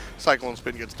chosen,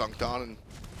 CycloneSpin gets dunked on and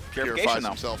purifies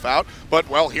himself out. But,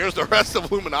 well, here's the rest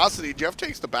of Luminosity. Jeff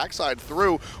takes the backside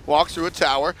through, walks through a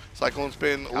tower.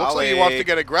 CycloneSpin looks like he wants to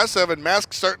get aggressive, and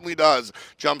Mask certainly does.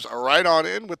 Jumps right on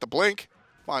in with the blink.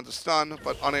 Finds a stun,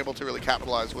 but unable to really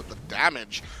capitalize with the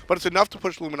damage. But it's enough to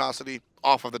push Luminosity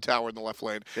off of the tower in the left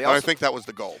lane. And I think that was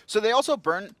the goal. So they also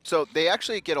burn, so they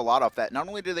actually get a lot off that. Not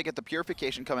only do they get the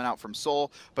purification coming out from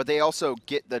Soul, but they also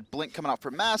get the blink coming out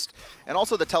from Mask, and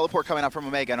also the teleport coming out from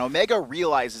Omega. And Omega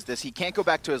realizes this. He can't go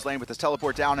back to his lane with his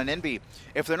teleport down, and Envy,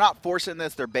 if they're not forcing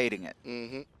this, they're baiting it.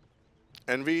 Mm-hmm.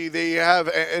 Envy, they have,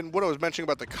 and what I was mentioning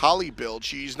about the Kali build,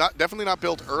 she's definitely not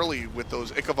built early with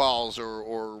those Ikavals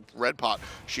or Red Pot.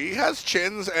 She has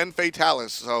Chins and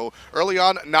Fatalis, so early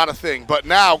on, not a thing. But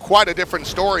now, quite a different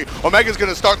story. Omega's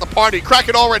going to start the party.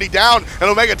 Kraken already down, and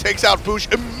Omega takes out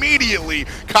BaRRaCCuDDa immediately.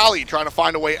 Kali trying to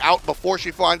find a way out before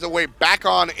she finds a way back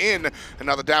on in. And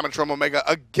now the damage from Omega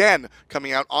again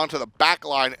coming out onto the back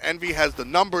line. Envy has the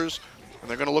numbers, and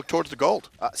they're going to look towards the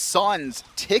gold. Sun's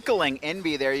tickling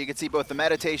Envy there. You can see both the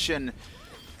meditation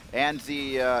and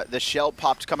the shell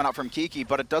popped coming out from Kiki,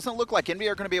 but it doesn't look like Envy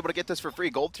are going to be able to get this for free.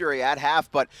 Gold Fury at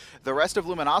half, but the rest of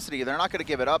Luminosity, they're not going to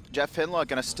give it up. JeffHindla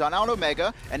going to stun out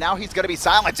Omega, and now he's going to be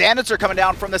silenced. andinster coming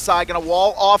down from the side, going to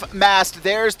wall off Mast.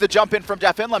 There's the jump in from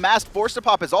JeffHindla. Mast forced to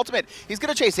pop his ultimate. He's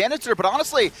going to chase andinster, but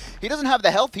honestly, he doesn't have the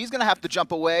health. He's going to have to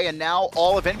jump away, and now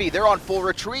all of Envy, they're on full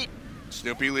retreat.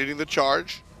 Snoopy leading the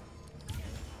charge.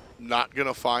 Not going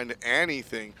to find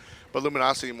anything. But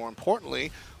Luminosity, more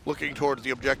importantly, looking towards the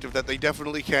objective that they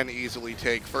definitely can easily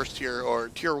take. First tier or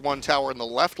tier 1 tower in the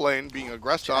left lane being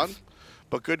aggressed on,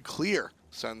 but good clear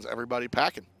sends everybody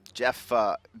packing. Jeff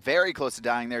very close to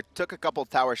dying there. Took a couple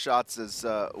tower shots as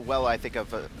well, I think,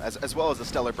 as well as a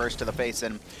stellar burst to the face.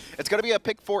 And it's going to be a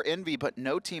pick for Envy, but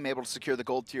no team able to secure the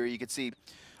gold tier. You can see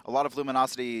a lot of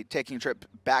Luminosity taking a trip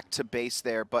back to base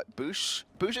there. But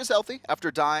BaRRaCCuDDa is healthy after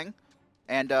dying.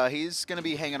 And he's going to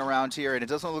be hanging around here, and it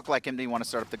doesn't look like Envy want to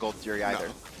start up the Gold Fury either.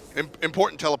 No.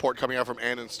 Important teleport coming out from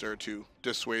andinster to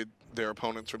dissuade their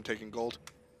opponents from taking gold.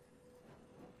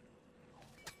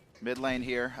 Mid lane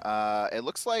here. It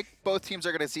looks like both teams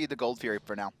are going to see the Gold Fury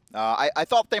for now. I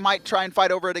thought they might try and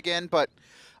fight over it again, but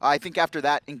I think after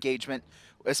that engagement,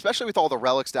 especially with all the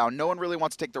relics down, no one really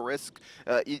wants to take the risk.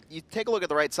 You take a look at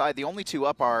the right side. The only two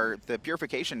up are the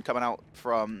Purification coming out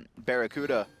from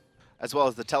BaRRaCCuDDa, as well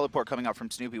as the teleport coming out from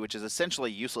Snoopy, which is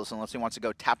essentially useless unless he wants to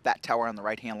go tap that tower on the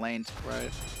right-hand lane. Right.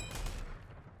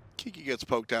 Kiki gets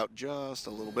poked out just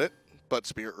a little bit, but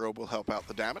Spirit Robe will help out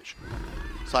the damage.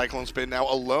 CycloneSpin now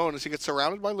alone as he gets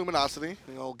surrounded by Luminosity.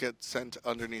 He'll get sent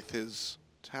underneath his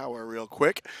tower real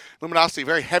quick. Luminosity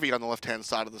very heavy on the left-hand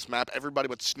side of this map. Everybody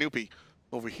but Snoopy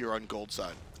over here on gold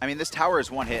side. I mean, this tower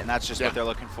is one hit, and that's just what they're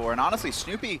looking for. And honestly,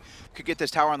 Snoopy could get this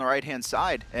tower on the right-hand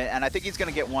side, and I think he's going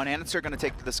to get one. Andinster going to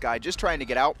take to the sky, just trying to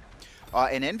get out.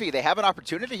 And Envy, they have an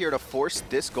opportunity here to force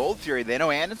this Gold Fury. They know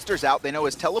Andinster's out, they know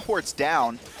his teleport's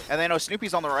down, and they know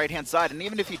Snoopy's on the right-hand side. And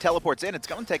even if he teleports in, it's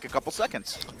going to take a couple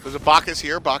seconds. There's a Bacchus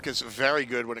here. Bacchus very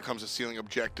good when it comes to stealing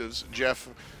objectives. Jeff,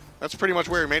 that's pretty much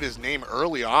where he made his name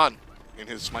early on in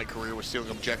his Smite career, was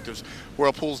stealing objectives.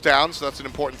 Whirlpool's down, so that's an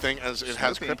important thing as it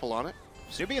has Cripple on it.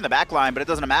 Snoopy in the back line, but it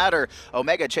doesn't matter.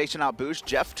 Omega chasing out BaRRaCCuDDa.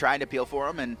 Jeff trying to peel for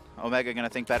him, and Omega going to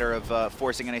think better of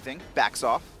forcing anything. Backs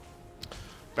off.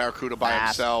 BaRRaCCuDDa by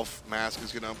himself. Mask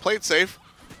is going to play it safe.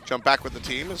 Jump back with the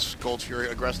team as Gold Fury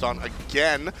aggressed on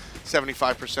again.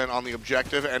 75% on the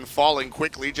objective and falling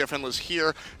quickly. JeffHindla's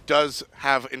here, does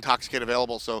have Intoxicate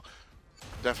available, so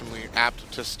definitely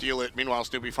apt to steal it. Meanwhile,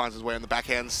 Snoopy finds his way on the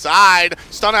backhand side.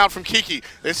 Stun out from Kiki.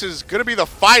 This is going to be the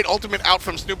fight. Ultimate out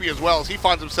from Snoopy as well as he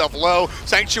finds himself low.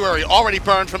 Sanctuary already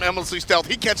burned from Endlessly Stealth.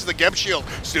 He catches the Geb Shield.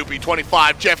 Snoopy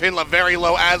 25. JeffHindla very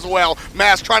low as well.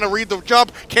 Mask trying to read the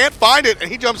jump. Can't find it,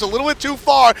 and he jumps a little bit too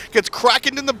far. Gets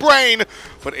Krakened in the brain,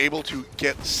 but able to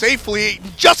get safely.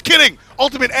 Just kidding.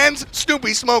 Ultimate ends.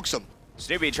 Snoopy smokes him.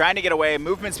 Snoopy trying to get away.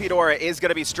 Movement speed aura is going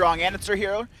to be strong. Andinster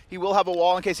here. He will have a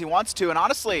wall in case he wants to. And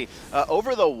honestly,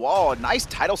 over the wall, nice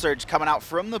tidal surge coming out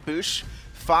from TheBoosh.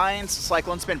 Finds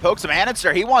CycloneSpin, pokes him.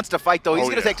 Andinster, he wants to fight though. He's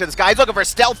going to take to the sky. He's looking for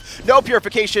stealth. No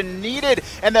purification needed.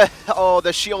 And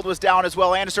the shield was down as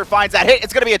well. Andinster finds that hit.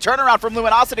 It's going to be a turnaround from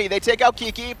Luminosity. They take out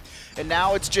Kiki. And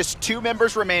now it's just 2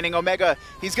 members remaining. Omega,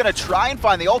 he's going to try and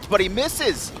find the ult, but he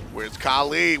misses. Where's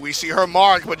Kali? We see her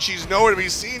mark, but she's nowhere to be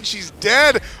seen. She's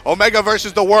dead. Omega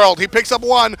versus the world. He picks up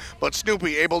 1, but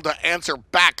Snoopy able to answer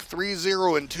back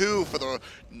 3-0 and 2 for the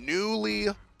newly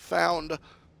found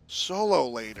solo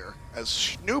later, as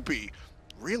Snoopy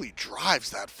really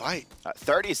drives that fight.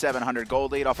 3,700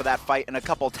 gold lead off of that fight and a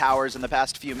couple towers in the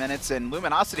past few minutes. And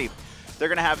Luminosity, they're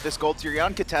going to have this Gold Fury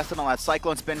uncontested on that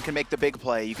CycloneSpin can make the big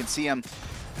play. You can see him.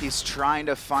 He's trying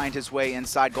to find his way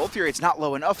inside. Gold Fury, it's not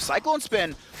low enough.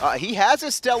 CycloneSpin, he has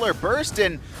a stellar burst,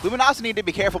 and Luminosity need to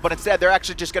be careful, but instead they're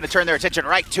actually just going to turn their attention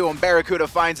right to him. BaRRaCCuDDa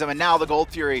finds him, and now the Gold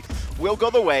Fury will go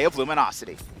the way of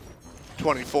Luminosity.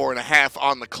 24.5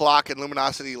 on the clock, and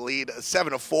Luminosity lead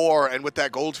 7-4, and with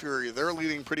that Gold Fury, they're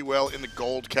leading pretty well in the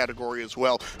gold category as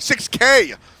well.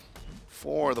 6K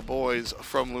for the boys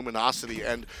from Luminosity,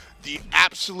 and the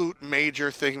absolute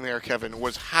major thing there, Kevin,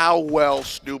 was how well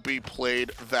Snoopy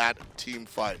played that team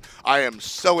fight. I am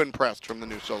so impressed from the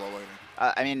new solo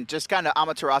laner. I mean, just kind of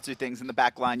Amaterasu things in the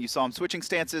back line. You saw him switching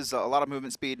stances, a lot of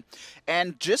movement speed,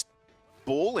 and just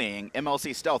bullying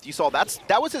MLC Stealth. You saw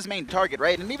that was his main target,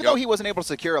 right? And even though he wasn't able to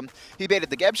secure him, he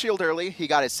baited the Geb Shield early, he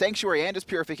got his Sanctuary and his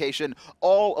Purification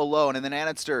all alone, and then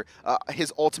Andinster,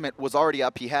 his ultimate was already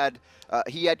up. He had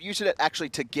used it actually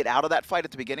to get out of that fight at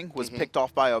the beginning, was picked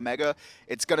off by Omega.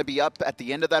 It's going to be up at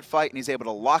the end of that fight, and he's able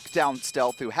to lock down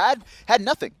Stealth, who had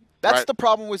nothing. That's the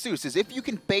problem with Zeus, is if you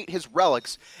can bait his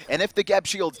relics, and if the Geb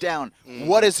Shield's down,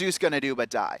 what is Zeus going to do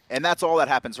but die? And that's all that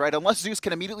happens, right? Unless Zeus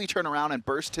can immediately turn around and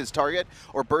burst his target,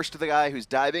 or burst the guy who's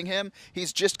diving him,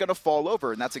 he's just going to fall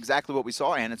over, and that's exactly what we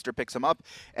saw. Andinster picks him up.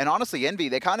 And honestly, Envy,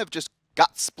 they kind of just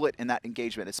got split in that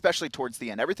engagement, especially towards the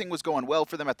end. Everything was going well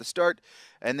for them at the start,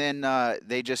 and then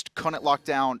they just couldn't lock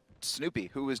down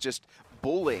Snoopy, who was just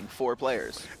bullying 4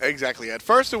 players. Exactly. At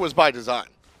first, it was by design.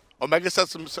 Omega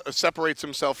separates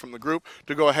himself from the group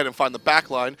to go ahead and find the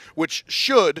backline, which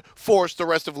should force the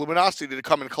rest of Luminosity to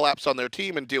come and collapse on their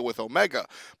team and deal with Omega.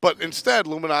 But instead,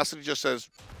 Luminosity just says,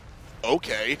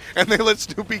 okay, and they let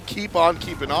Snoopy keep on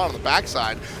keeping on the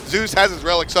backside. Zeus has his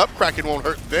relics up. Kraken won't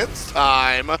hurt this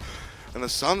time. And the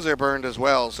Suns are burned as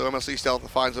well, so MLC Stealth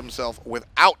finds himself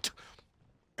without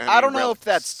I don't know if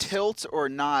that's tilt or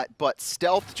not, but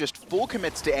Stealth just full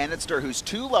commits to Andinster, who's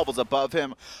 2 levels above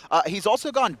him. He's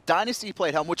also gone Dynasty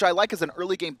Plate Helm, which I like as an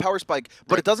early game power spike,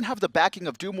 but it doesn't have the backing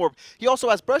of Doom Orb. He also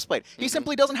has Breastplate. He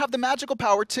simply doesn't have the magical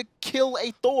power to kill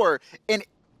a Thor in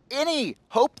any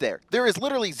hope there. There is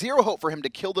literally 0 hope for him to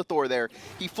kill the Thor there.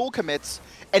 He full commits,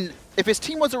 and if his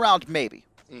team was around, maybe.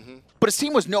 But his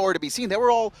team was nowhere to be seen. They were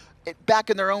all back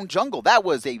in their own jungle. That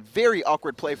was a very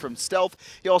awkward play from Stealth.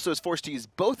 He also is forced to use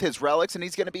both his relics, and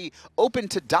he's going to be open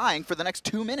to dying for the next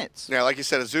 2 minutes. Yeah, like you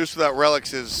said, a Zeus without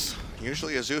relics is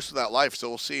usually a Zeus without life, so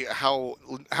we'll see how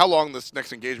long this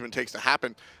next engagement takes to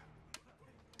happen.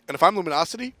 And if I'm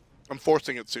Luminosity, I'm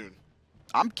forcing it soon.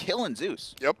 I'm killing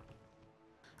Zeus. Yep.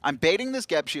 I'm baiting this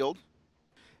Geb Shield,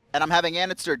 and I'm having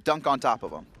Andinster dunk on top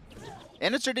of him.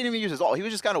 Andinster didn't even use his ult. He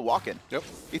was just kind of walking. Yep.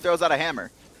 He throws out a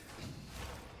hammer.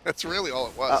 That's really all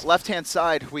it was. Left-hand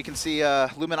side, we can see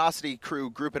Luminosity crew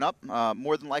grouping up,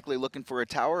 more than likely looking for a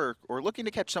tower or looking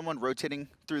to catch someone rotating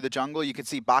through the jungle. You can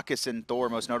see Bacchus and Thor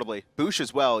most notably. BaRRaCCuDDa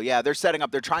as well. Yeah, they're setting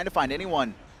up. They're trying to find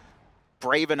anyone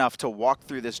brave enough to walk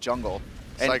through this jungle.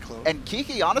 Cyclone. And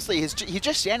Kiki, honestly, he's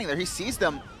just standing there. He sees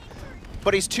them,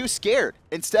 but he's too scared.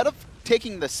 Instead of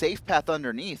taking the safe path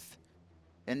underneath,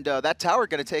 and that tower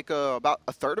going to take about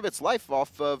a third of its life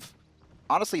off of,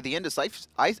 honestly, the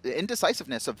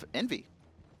indecisiveness of Envy.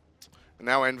 And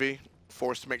now Envy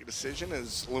forced to make a decision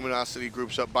as Luminosity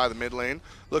groups up by the mid lane.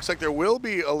 Looks like there will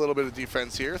be a little bit of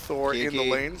defense here. Thor in the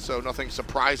lane, so nothing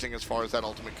surprising as far as that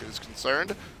ultimate is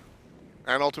concerned.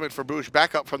 And ultimate for BaRRaCCuDDa,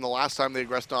 back up from the last time they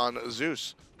aggressed on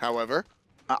Zeus, however.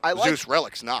 Zeus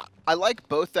Relic's not. I like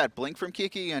both that blink from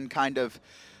Kiki and kind of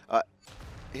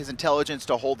his intelligence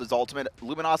to hold his ultimate.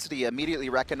 Luminosity immediately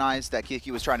recognized that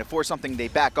Kiki was trying to force something. They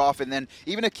back off, and then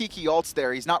even if Kiki ults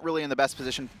there, he's not really in the best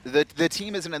position. The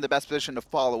team isn't in the best position to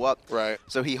follow up. Right.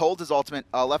 So he holds his ultimate.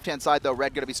 Left-hand side, though,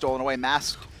 red going to be stolen away.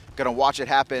 Mask going to watch it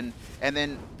happen. And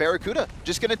then BaRRaCCuDDa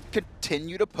just going to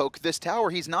continue to poke this tower.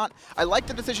 He's not... I like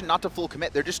the decision not to full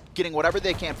commit. They're just getting whatever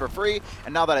they can for free.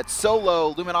 And now that it's so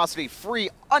low, Luminosity free,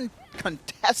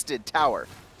 uncontested tower.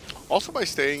 Also, by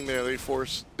staying there, they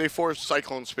force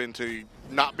CycloneSpin to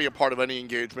not be a part of any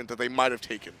engagement that they might have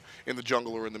taken in the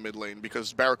jungle or in the mid lane,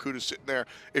 because BaRRaCCuDDa's sitting there.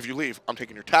 If you leave, I'm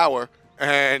taking your tower,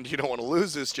 and you don't want to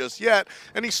lose this just yet.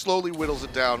 And he slowly whittles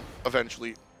it down.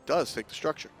 Eventually, does take the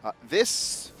structure.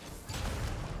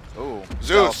 Oh,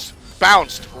 Zeus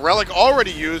bounced. Relic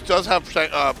already used. Does have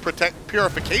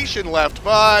purification left,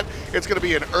 but it's going to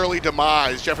be an early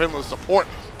demise. JeffHindla's support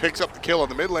picks up the kill on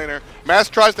the mid laner.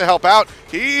 Mask tries to help out.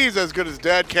 He's as good as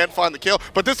dead. Can't find the kill.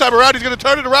 But this time around, he's going to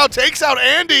turn it around. Takes out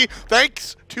Andy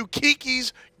thanks to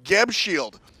Kiki's Geb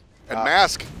shield. And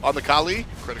Mask on the Kali.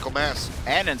 Critical mass.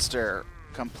 Andinster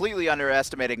completely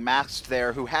underestimating Mask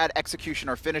there, who had execution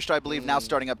or finished, I believe, now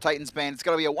starting up Titan's Bane. It's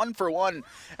going to be a 1-for-1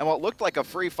 and what looked like a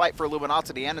free fight for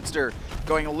Luminosity. Andinster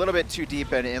going a little bit too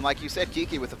deep, and like you said,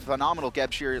 Kiki with a phenomenal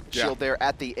Geb shield there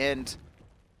at the end.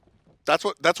 That's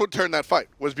what turned that fight,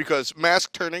 was because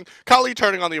Mask turning, Kali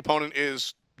turning on the opponent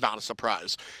is not a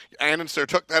surprise. Andinster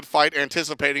took that fight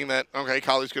anticipating that, okay,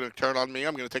 Kali's going to turn on me,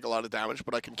 I'm going to take a lot of damage,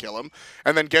 but I can kill him.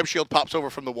 And then Geb shield pops over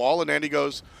from the wall, and Andy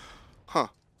goes, huh.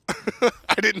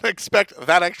 I didn't expect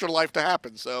that extra life to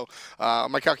happen, so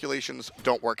my calculations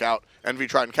don't work out. Envy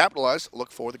try and capitalize, look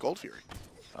for the Gold Fury.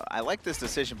 I like this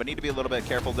decision, but need to be a little bit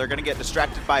careful. They're going to get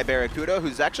distracted by BaRRaCCuDDa,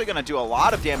 who's actually going to do a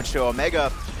lot of damage to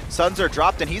Omega. Suns are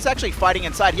dropped, and he's actually fighting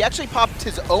inside. He actually popped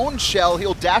his own shell.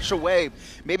 He'll dash away.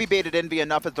 Maybe baited Envy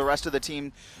enough as the rest of the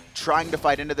team trying to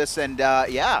fight into this. And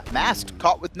yeah, Masked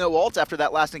caught with no ult after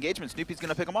that last engagement. Snoopy's going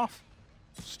to pick him off.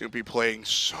 Snoopy playing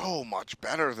so much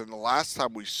better than the last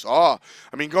time we saw.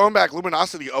 I mean, going back,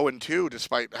 Luminosity 0-2,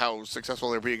 despite how successful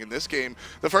they're being in this game.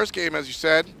 The first game, as you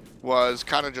said, was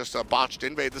kind of just a botched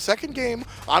invade. The second game,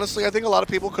 honestly, I think a lot of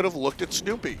people could have looked at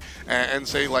Snoopy and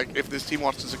say, like, if this team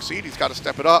wants to succeed, he's got to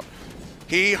step it up.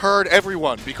 He heard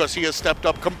everyone because he has stepped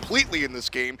up completely in this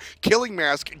game. Killing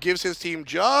Mask gives his team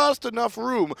just enough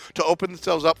room to open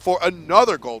themselves up for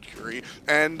another Gold Fury.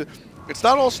 And it's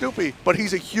not all Snoopy, but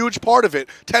he's a huge part of it.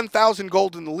 10,000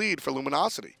 gold in the lead for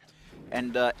Luminosity.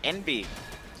 And Envy,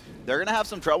 they're going to have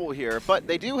some trouble here, but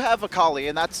they do have a Kali,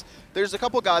 and there's a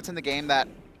couple gods in the game that,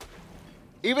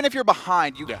 even if you're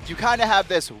behind, you kind of have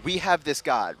this, we have this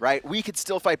god, right? We could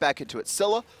still fight back into it.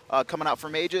 Scylla coming out for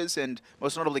mages, and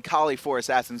most notably Kali for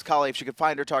assassins. Kali, if she could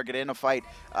find her target in a fight,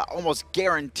 almost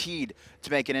guaranteed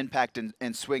to make an impact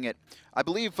and swing it. I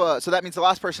believe, so that means the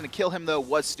last person to kill him, though,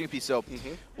 was Snoopy, so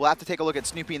we'll have to take a look at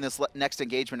Snoopy in this next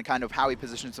engagement and kind of how he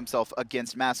positions himself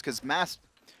against Mask, because Mask,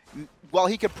 while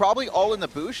he could probably all in the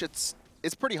BaRRaCCuDDa,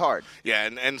 it's pretty hard. Yeah,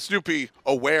 and Snoopy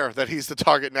aware that he's the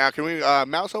target now. Can we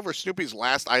mouse over Snoopy's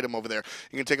last item over there?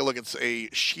 You can take a look. It's a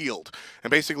shield. And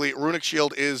basically, Runic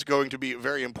Shield is going to be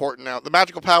very important now. The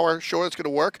magical power, sure, it's going to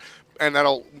work, and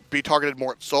that'll be targeted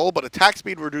more at Soul, but attack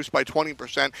speed reduced by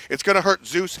 20%. It's going to hurt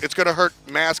Zeus. It's going to hurt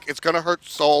Mask. It's going to hurt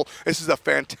Soul. This is a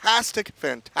fantastic,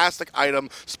 fantastic item,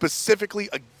 specifically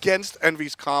against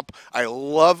Envy's comp. I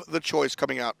love the choice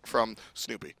coming out from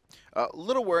Snoopy. A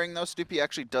little worrying, though. Snoopy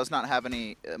actually does not have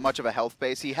much of a health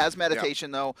base. He has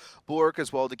meditation, though, bulwark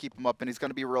as well to keep him up, and he's going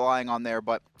to be relying on there.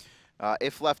 But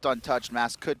if left untouched,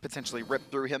 Mask could potentially rip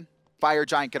through him. Fire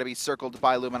Giant going to be circled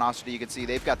by Luminosity. You can see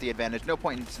they've got the advantage. No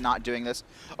point in not doing this.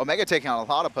 Omega taking on a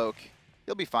lot of poke.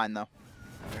 He'll be fine, though.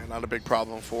 And not a big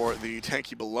problem for the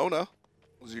tanky Bellona.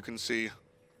 As you can see,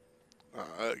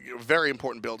 Very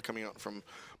important build coming out from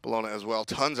Bellona as well.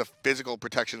 Tons of physical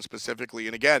protection specifically.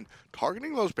 And again,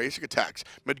 targeting those basic attacks.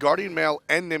 Midgardian Male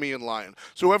and Nemean Lion.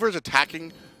 So whoever's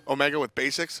attacking Omega with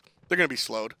basics, they're going to be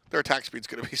slowed. Their attack speed's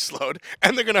going to be slowed.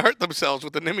 And they're going to hurt themselves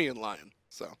with the Nemean Lion.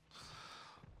 So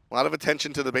a lot of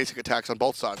attention to the basic attacks on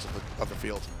both sides of the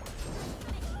field.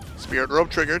 Spirit Robe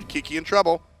triggered. Kiki in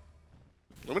trouble.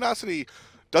 Luminosity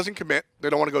doesn't commit. They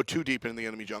don't want to go too deep into the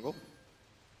enemy jungle.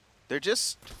 They're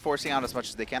just forcing out as much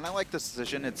as they can. I like this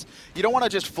decision. You don't want to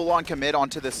just full-on commit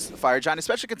onto this Fire Giant,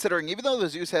 especially considering even though the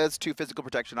Zeus has 2 physical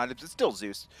protection items, it's still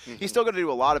Zeus. He's still going to do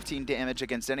a lot of team damage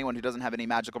against anyone who doesn't have any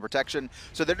magical protection.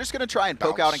 So they're just going to try and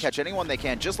poke out and catch anyone they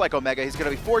can, just like Omega. He's going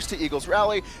to be forced to Eagles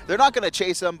Rally. They're not going to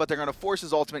chase him, but they're going to force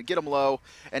his ultimate, get him low,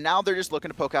 and now they're just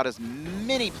looking to poke out as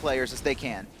many players as they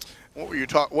can.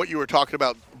 What you were talking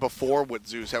about before with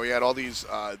Zeus, how he had all these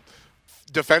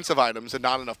defensive items and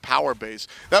not enough power base.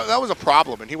 That was a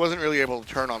problem, and he wasn't really able to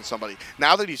turn on somebody.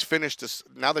 Now that he's finished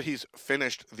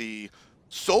the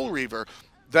Soul Reaver,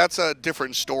 that's a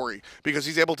different story because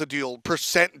he's able to deal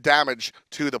percent damage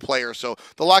to the player. So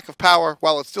the lack of power,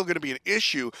 while it's still going to be an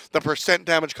issue, the percent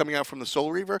damage coming out from the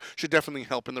Soul Reaver should definitely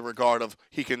help in the regard of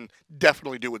he can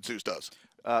definitely do what Zeus does.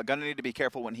 Gonna need to be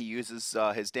careful when he uses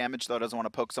his damage, though. Doesn't want to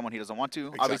poke someone he doesn't want to.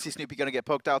 Exactly. Obviously, Snoopy gonna get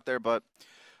poked out there, but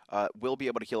will be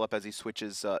able to heal up as he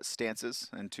switches stances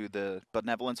into the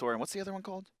Benevolence Aura. And what's the other one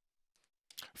called?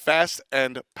 Fast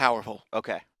and Powerful.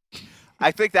 Okay.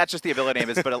 I think that's just the ability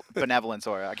name is Benevolence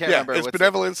Aura. I can't remember. It's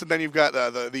Benevolence, and then you've got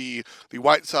the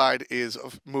white side is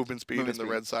of movement speed, and the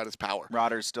red side is power.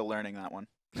 Rodder's still learning that one.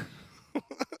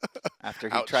 After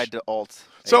he tried to ult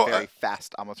a very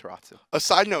fast Amaterasu. A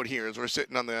side note here, as we're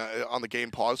sitting on the game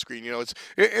pause screen, you know,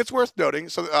 it's worth noting.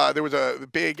 So there was a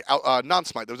big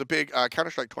non-smite. There was a big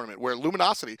Counter-Strike tournament where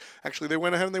Luminosity actually they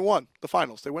went ahead and they won the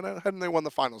finals. They went ahead and they won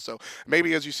the finals. So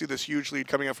maybe as you see this huge lead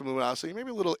coming out from Luminosity,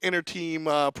 maybe a little inner team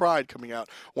pride coming out,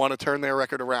 want to turn their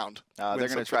record around. They're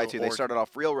going to try to. They started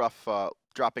off real rough.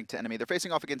 Dropping to enemy. They're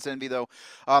facing off against Envy, though.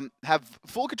 Have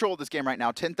full control of this game right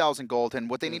now, 10,000 gold, and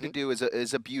what they need to do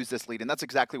is abuse this lead, and that's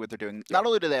exactly what they're doing. Not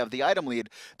only do they have the item lead,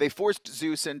 they forced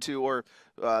Zeus into, or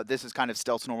this is kind of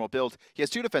stealth's normal build. He has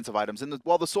 2 defensive items, and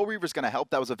while the Soul Reaver is going to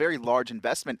help, that was a very large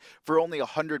investment for only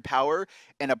 100 power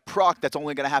and a proc that's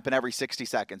only going to happen every 60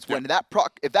 seconds. When that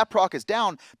proc, if that proc is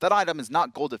down, that item is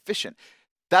not gold efficient.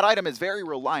 That item is very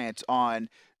reliant on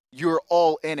your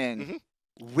all-inning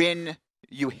when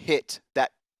you hit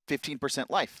that 15%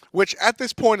 life. Which at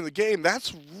this point in the game,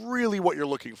 that's really what you're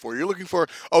looking for. You're looking for,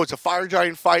 oh, it's a Fire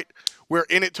Giant fight. We're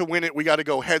in it to win it. We got to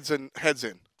go heads in.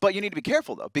 But you need to be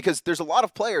careful, though, because there's a lot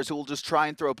of players who will just try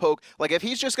and throw a poke. Like, if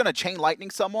he's just going to chain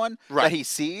lightning someone that he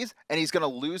sees, and he's going to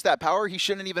lose that power, he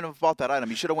shouldn't even have bought that item.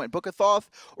 He should have went Book of Thoth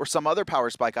or some other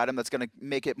power spike item that's going to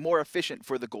make it more efficient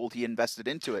for the gold he invested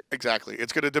into it. Exactly.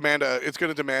 It's going to demand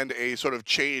a sort of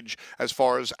change as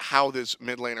far as how this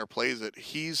mid laner plays it.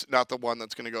 He's not the one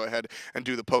that's going to go ahead and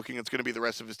do the poking. It's going to be the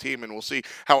rest of his team, and we'll see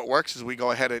how it works as we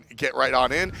go ahead and get right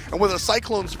on in. And with a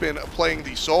CycloneSpin playing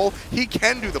the Soul, he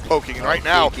can do the poking. And right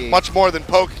now, much more than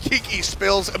poke. Kiki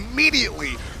spills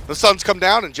immediately. The suns come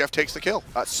down, and Jeff takes the kill.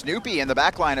 Snoopy in the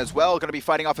backline as well, going to be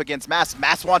fighting off against Mass.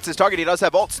 Mass wants his target. He does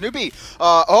have ult. Snoopy,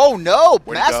 oh no!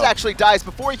 Mass actually dies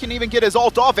before he can even get his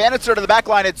ult off. Andinster to the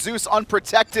backline. It's Zeus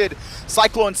unprotected.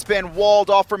 CycloneSpin walled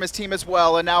off from his team as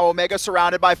well, and now Omega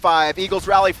surrounded by 5. Eagles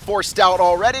Rally forced out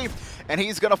already, and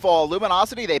he's going to fall.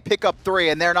 Luminosity, they pick up 3,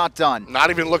 and they're not done. Not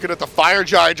even looking at the Fire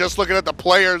Giant, just looking at the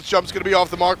players. Jump's going to be off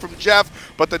the mark from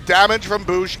Jeff, but the damage from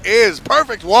BaRRaCCuDDa is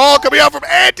perfect. Wall coming out from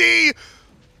Andy.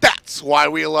 That's why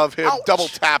we love him. Ouch. Double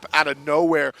tap out of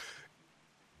nowhere.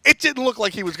 It didn't look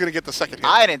like he was going to get the second hit.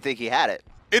 I didn't think he had it.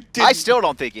 It didn't. I still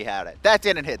don't think he had it. That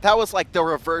didn't hit. That was like the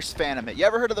reverse phantom hit. You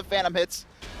ever heard of the phantom hits?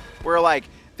 Where like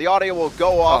the audio will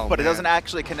go off, but it doesn't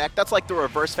actually connect. That's like the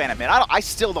reverse phantom hit. I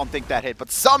still don't think that hit,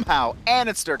 but somehow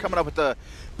Andinster coming up with the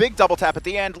big double tap at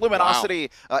the end.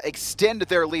 Luminosity extend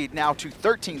their lead now to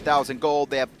 13,000 gold.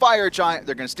 They have Fire Giant.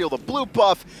 They're going to steal the blue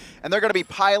buff, and they're going to be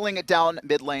piling it down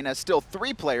mid lane as still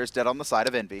 3 players dead on the side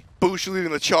of Envy. BaRRaCCuDDa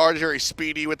leading the charge, very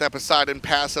speedy with that Poseidon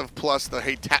passive plus the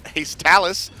Haste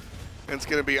Talus. And it's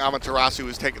going to be Amaterasu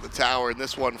who's taking the tower, and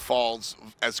this one falls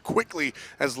as quickly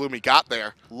as Lumi got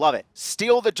there. Love it.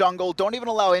 Steal the jungle. Don't even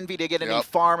allow Envy to get any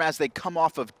farm as they come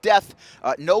off of death.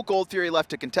 No gold theory left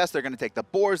to contest. They're going to take the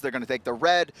boars. They're going to take the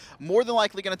red. More than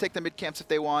likely going to take the mid camps if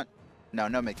they want. No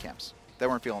mid camps. They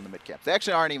weren't feeling the mid camps. They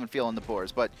actually aren't even feeling the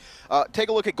boars. But take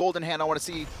a look at gold in hand. I want to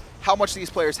see how much these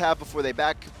players have before they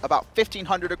back. About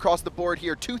 1,500 across the board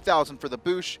here. 2,000 for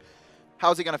TheBoosh.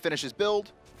 How's he going to finish his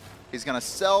build? He's going to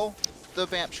sell the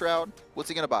Vamp Shroud. What's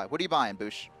he going to buy? What are you buying,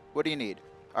 Boosh? What do you need?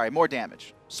 All right, more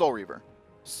damage. Soul Reaver,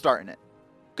 starting it.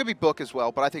 Could be Book as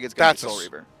well, but I think it's going to be Soul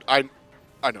Reaver. I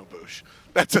know BaRRaCCuDDa.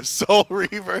 That's a Soul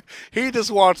Reaver. He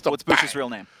just wants to. What's BaRRaCCuDDa's real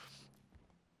name?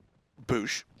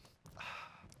 BaRRaCCuDDa.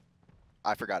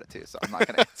 I forgot it too, so I'm not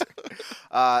going to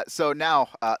answer. So now,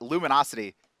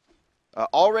 Luminosity,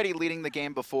 already leading the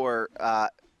game before.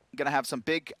 Going to have some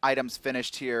big items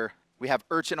finished here. We have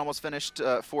Urchin almost finished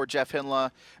for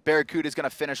JeffHindla. BaRRaCCuDDa is going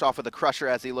to finish off with a Crusher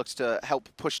as he looks to help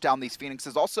push down these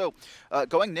Phoenixes. Also,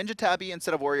 going Ninja Tabby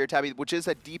instead of Warrior Tabby, which is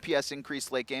a DPS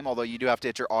increase late game, although you do have to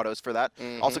hit your autos for that.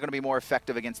 Also going to be more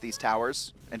effective against these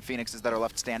towers and Phoenixes that are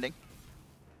left standing.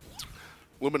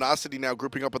 Luminosity now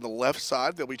grouping up on the left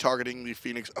side. They'll be targeting the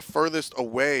Phoenix furthest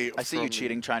away. I see you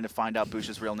cheating, trying to find out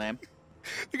BaRRaCCuDDa's real name.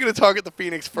 They're going to target the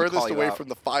Phoenix furthest away from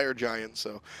the Fire Giant,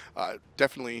 so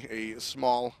definitely a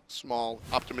small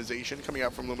optimization coming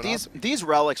out from Luminosity. These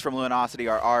relics from Luminosity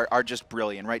are just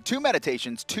brilliant, right? 2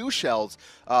 meditations, 2 shells.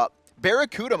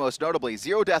 BaRRaCCuDDa, most notably,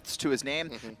 0 deaths to his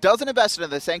name, doesn't invest into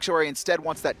the Sanctuary, instead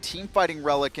wants that team fighting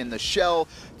relic in the shell,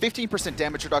 15%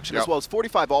 damage reduction, as well as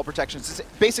 45 all protections. It's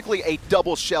basically a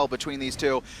double shell between these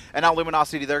two. And now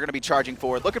Luminosity, they're going to be charging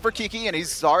forward, looking for Kiki, and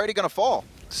he's already going to fall.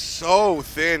 So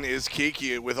thin is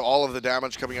Kiki with all of the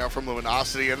damage coming out from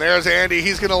Luminosity. And there's Andy.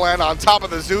 He's going to land on top of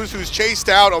the Zeus, who's chased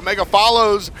out. Omega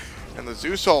follows. And the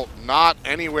Zeus ult not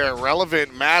anywhere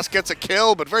relevant. Mask gets a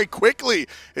kill, but very quickly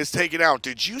is taken out.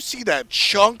 Did you see that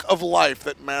chunk of life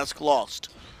that Mask lost?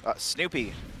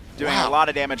 Snoopy doing a lot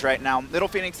of damage right now. Little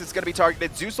Phoenix is going to be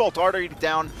targeted. Zeus ult already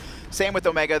down. Same with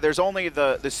Omega. There's only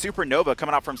the Supernova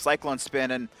coming out from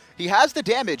CycloneSpin, and he has the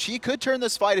damage. He could turn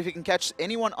this fight if he can catch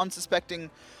anyone unsuspecting,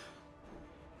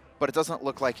 but it doesn't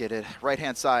look like it.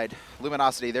 Right-hand side,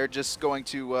 Luminosity, they're just going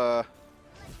to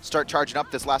start charging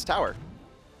up this last tower.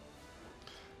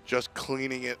 Just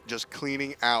cleaning it, just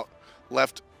cleaning out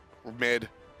left, mid,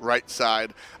 right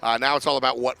side. Now it's all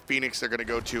about what Phoenix they're going to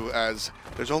go to, as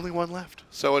there's only one left.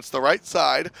 So it's the right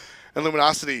side, and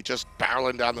Luminosity just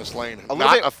barreling down this lane. A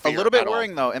little bit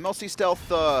worrying, though. MLC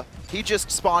Stealth, he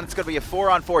just spawned. It's going to be a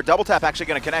 4-on-4. Double tap actually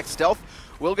going to connect. Stealth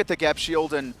will get the Gap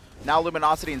Shield, and now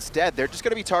Luminosity instead. They're just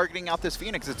going to be targeting out this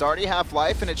Phoenix. It's already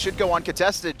half-life, and it should go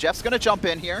uncontested. Jeff's going to jump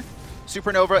in here.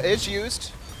 Supernova is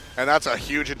used. And that's a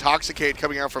huge Intoxicate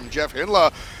coming out from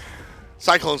JeffHindla.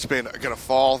 CycloneSpin are going to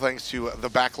fall thanks to the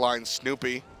backline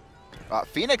Snoopy.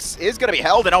 Phoenix is going to be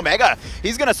held, and Omega,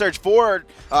 he's going to surge forward,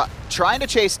 trying to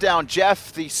chase down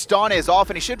Jeff. The stun is off,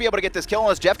 and he should be able to get this kill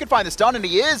unless Jeff can find the stun, and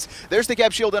he is. There's the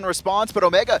Gap Shield in response, but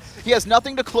Omega, he has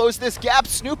nothing to close this gap.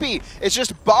 Snoopy is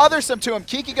just bothersome to him.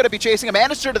 Kiki going to be chasing him.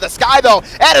 Andinster to the sky, though.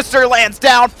 Andinster lands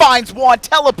down, finds one,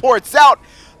 teleports out.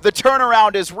 The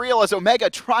turnaround is real as Omega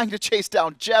trying to chase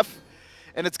down Jeff,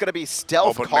 and it's going to be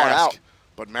Stealth caught out.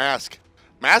 But Mask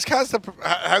has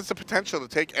the potential to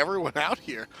take everyone out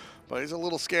here, but he's a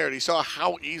little scared. He saw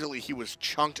how easily he was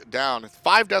chunked down.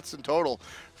 5 deaths in total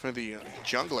for the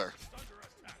jungler.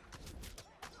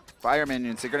 Fire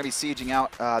minions are going to be sieging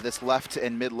out this left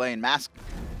and mid lane. Mask,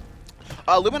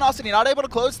 Luminosity not able to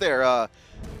close there.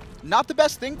 Not the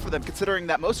best thing for them, considering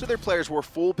that most of their players were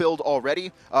full build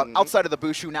already. Outside of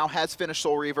TheBoosh, who now has finished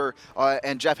Soul Reaver,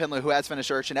 and JeffHindla, who has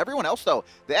finished Urchin. Everyone else, though,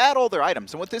 they add all their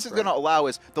items. And what this is going to allow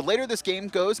is, the later this game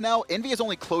goes now, Envy is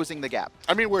only closing the gap.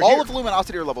 I mean, all of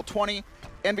Luminosity are level 20.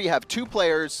 Envy have 2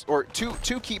 players, or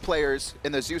two key players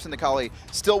in the Zeus and the Kali,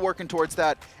 still working towards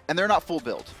that, and they're not full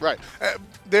build. Right.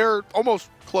 They're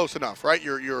almost close enough, right?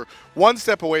 You're one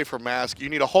step away from Mask. You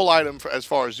need a whole item as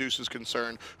far as Zeus is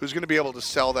concerned, who's going to be able to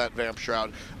sell that Vamp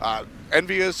Shroud.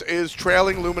 EnVyUs is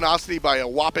trailing Luminosity by a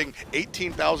whopping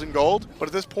 18,000 gold, but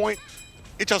at this point,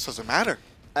 it just doesn't matter.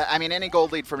 I mean, any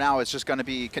gold lead from now is just going to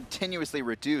be continuously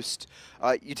reduced.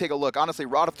 You take a look. Honestly,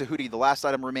 Rod of Tahuti, the last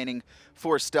item remaining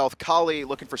for Stealth. Kali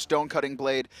looking for Stone Cutting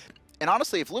Blade. And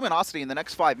honestly, if Luminosity in the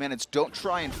next 5 minutes don't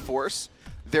try and force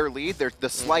their lead, the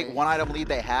slight one-item lead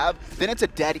they have, then it's a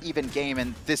dead even game,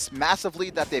 and this massive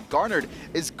lead that they've garnered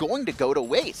is going to go to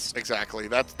waste. Exactly.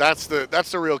 That's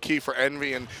the real key for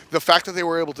Envy, and the fact that they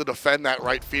were able to defend that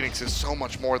right Phoenix is so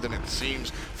much more than it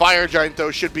seems. Fire Giant,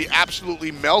 though, should be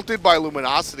absolutely melted by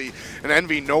Luminosity, and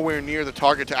Envy nowhere near the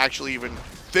target to actually even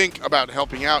think about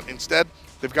helping out. Instead,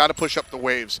 they've got to push up the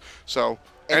waves. So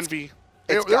Envy,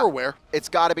 they're aware. It's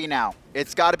got to be now.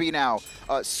 It's got to be now.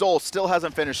 Soul still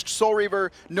hasn't finished Soul Reaver.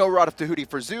 No Rod of Tahuti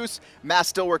for Zeus. Mass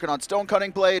still working on Stone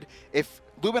Cutting Blade. If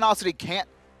Luminosity can't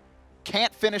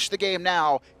finish the game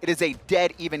now, it is a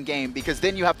dead even game, because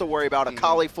then you have to worry about a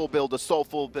Kali full build, a Soul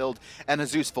full build, and a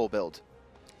Zeus full build.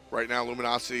 Right now,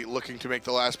 Luminosity looking to make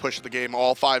the last push of the game.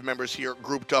 All 5 members here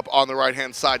grouped up on the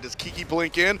right-hand side. Does Kiki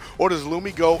blink in, or does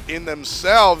Lumi go in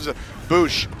themselves?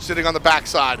 BaRRaCCuDDa sitting on the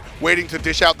backside, waiting to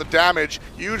dish out the damage.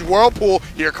 Huge whirlpool.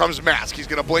 Here comes Mask. He's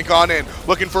going to blink on in,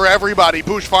 looking for everybody.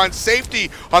 BaRRaCCuDDa finds safety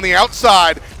on the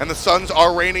outside, and the Suns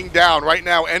are raining down. Right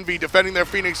now, Envy defending their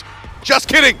Phoenix. Just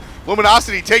kidding.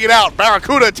 Luminosity take it out.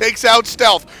 BaRRaCCuDDa takes out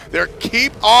Stealth. They're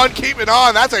keep on keeping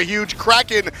on. That's a huge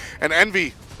Kraken, and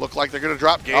Envy look like they're going to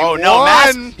drop game one. No,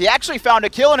 Mask, he actually found a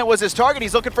kill, and it was his target.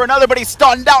 He's looking for another, but he's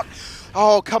stunned out.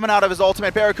 Oh, coming out of his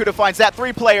ultimate, BaRRaCCuDDa finds that.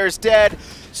 3 players dead.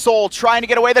 Soul trying to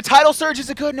get away. The title surge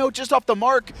is a good note, just off the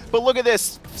mark. But look at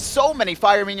this. So many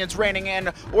fire minions raining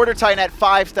in. Order Titan at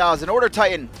 5,000. Order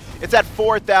Titan, it's at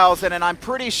 4,000, and I'm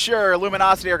pretty sure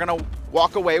Luminosity are going to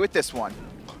walk away with this one.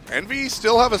 Envy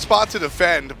still have a spot to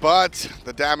defend, but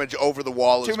the damage over the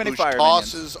wall Too as many BaRRaCCuDDa fire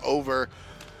tosses over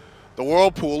the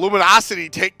whirlpool. Luminosity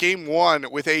take game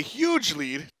 1 with a huge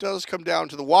lead. Does come down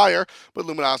to the wire, but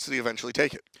Luminosity eventually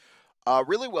take it.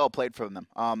 Really well played from them.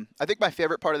 I think my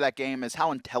favorite part of that game is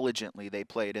how intelligently they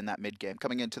played in that mid game.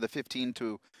 Coming into the 15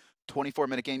 to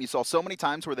 24-minute game, you saw so many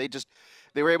times where they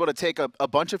were able to take a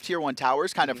bunch of tier 1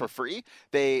 towers kind of for free.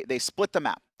 They split the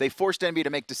map. They forced Envy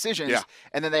to make decisions,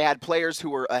 and then they had players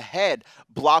who were ahead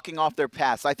blocking off their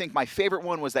paths. I think my favorite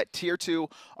one was that tier 2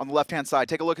 on the left-hand side.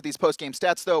 Take a look at these post-game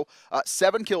stats, though.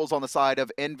 7 kills on the side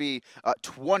of Envy,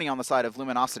 20 on the side of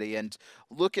Luminosity, and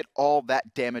look at all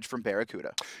that damage from BaRRaCCuDDa.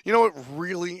 You know what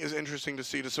really is interesting to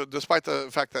see? So despite the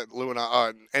fact that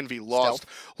Envy lost,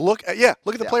 look at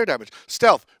the player damage.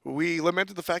 Stealth, we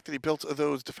lamented the fact that he built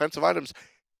those defensive items,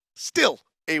 still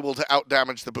able to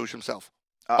out-damage the BaRRaCCuDDa himself.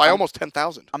 By almost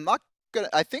 10,000. I'm not gonna.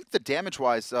 I think the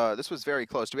damage-wise, this was very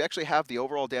close. Do we actually have the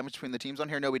overall damage between the teams on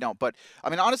here? No, we don't. But I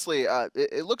mean, honestly,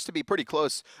 it looks to be pretty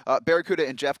close. BaRRaCCuDDa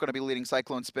and Jeff going to be leading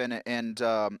CycloneSpin and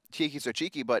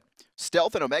KikiSoCheeky, but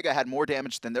Stealth and Omega had more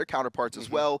damage than their counterparts as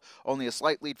well. Only a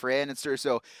slight lead for andinster.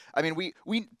 So I mean, we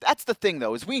that's the thing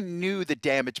though, is we knew the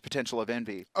damage potential of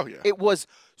Envy. Oh yeah. It was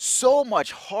so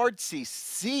much hard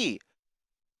CC,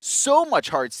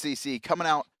 coming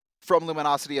out from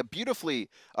Luminosity, a beautifully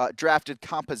drafted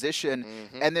composition.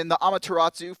 And then the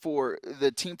Amaterasu for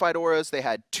the teamfight auras, they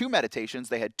had 2 meditations,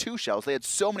 they had 2 shells, they had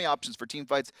so many options for team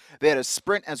fights. They had a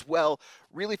sprint as well.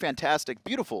 Really fantastic,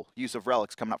 beautiful use of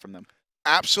relics coming out from them.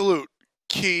 Absolute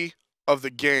key of the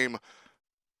game.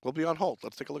 We'll be on hold.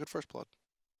 Let's take a look at First Blood.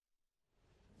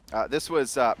 This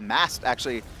was Masked,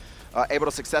 actually. Able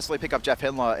to successfully pick up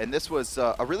JeffHindla, and this was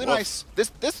a really nice.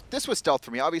 This was stealth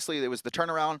for me. Obviously, it was the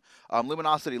turnaround.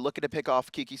 Luminosity looking to pick off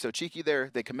KikiSoCheeky there.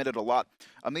 They committed a lot.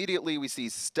 Immediately, we see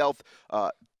stealth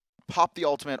pop the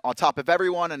ultimate on top of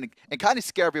everyone and kind of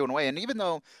scare everyone away. And even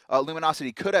though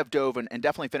Luminosity could have dove and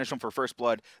definitely finished them for First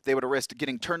Blood, they would have risked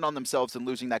getting turned on themselves and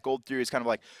losing that gold theory. It's kind of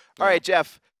like, all right,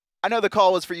 Jeff, I know the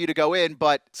call was for you to go in,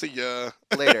 but see ya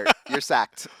later. You're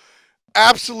sacked.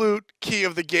 Absolute key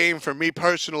of the game for me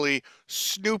personally,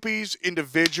 Snoopy's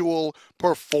individual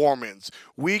performance.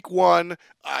 Week 1,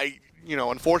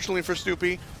 unfortunately for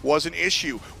Snoopy, was an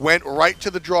issue. Went right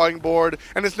to the drawing board,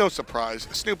 and it's no surprise.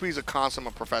 Snoopy's a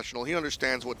consummate professional. He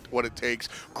understands what it takes.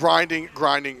 Grinding,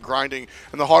 and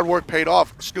the hard work paid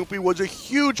off. Snoopy was a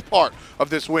huge part of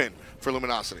this win for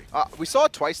Luminosity. We saw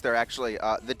it twice there, actually.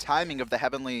 The timing of the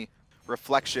Heavenly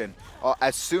Reflection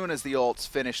as soon as the ults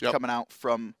finished coming out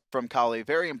from Kali.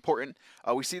 Very important.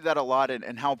 We see that a lot,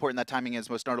 and how important that timing is,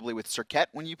 most notably with Circuit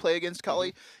when you play against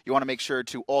Kali. You want to make sure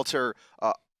to alter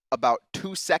about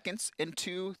 2 seconds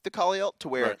into the Kali ult to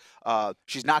where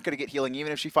she's not going to get healing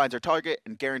even if she finds her target,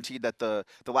 and guaranteed that the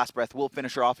last breath will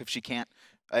finish her off if she can't.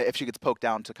 If she gets poked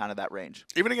down to kind of that range.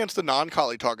 Even against the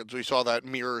non-Kali targets, we saw that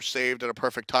Meier saved at a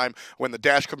perfect time. When the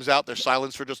dash comes out, they're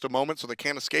silenced for just a moment so they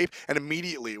can't escape, and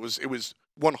immediately it was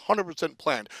 100%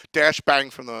 planned. Dash bang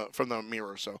from the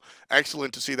Meier. So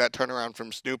excellent to see that turnaround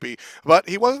from Snoopy. But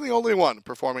he wasn't the only one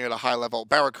performing at a high level.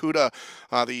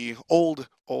 BaRRaCCuDDa, the old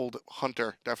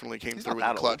hunter, definitely came through in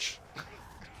the clutch.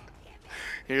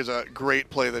 Here's a great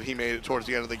play that he made towards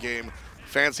the end of the game.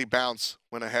 Fancy bounce,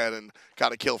 went ahead and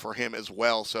got a kill for him as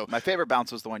well. So my favorite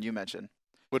bounce was the one you mentioned.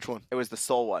 Which one? It was the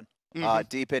Soul one.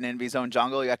 Deep in Envy's own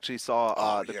jungle, you actually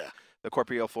saw the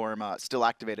corporeal form still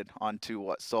activated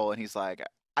onto Soul, and he's like,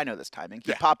 I know this timing.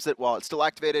 He pops it while it's still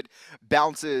activated,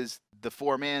 bounces the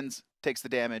 4 mans, takes the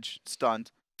damage,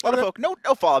 stunned. No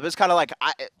follow-up. It's kind of like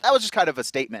that was just kind of a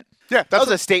statement. Yeah, that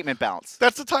was a statement bounce.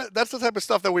 That's the type of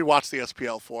stuff that we watch the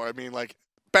SPL for. I mean, like,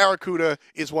 BaRRaCCuDDa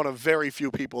is one of very few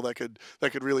people that could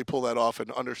really pull that off and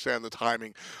understand the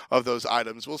timing of those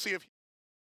items. We'll see if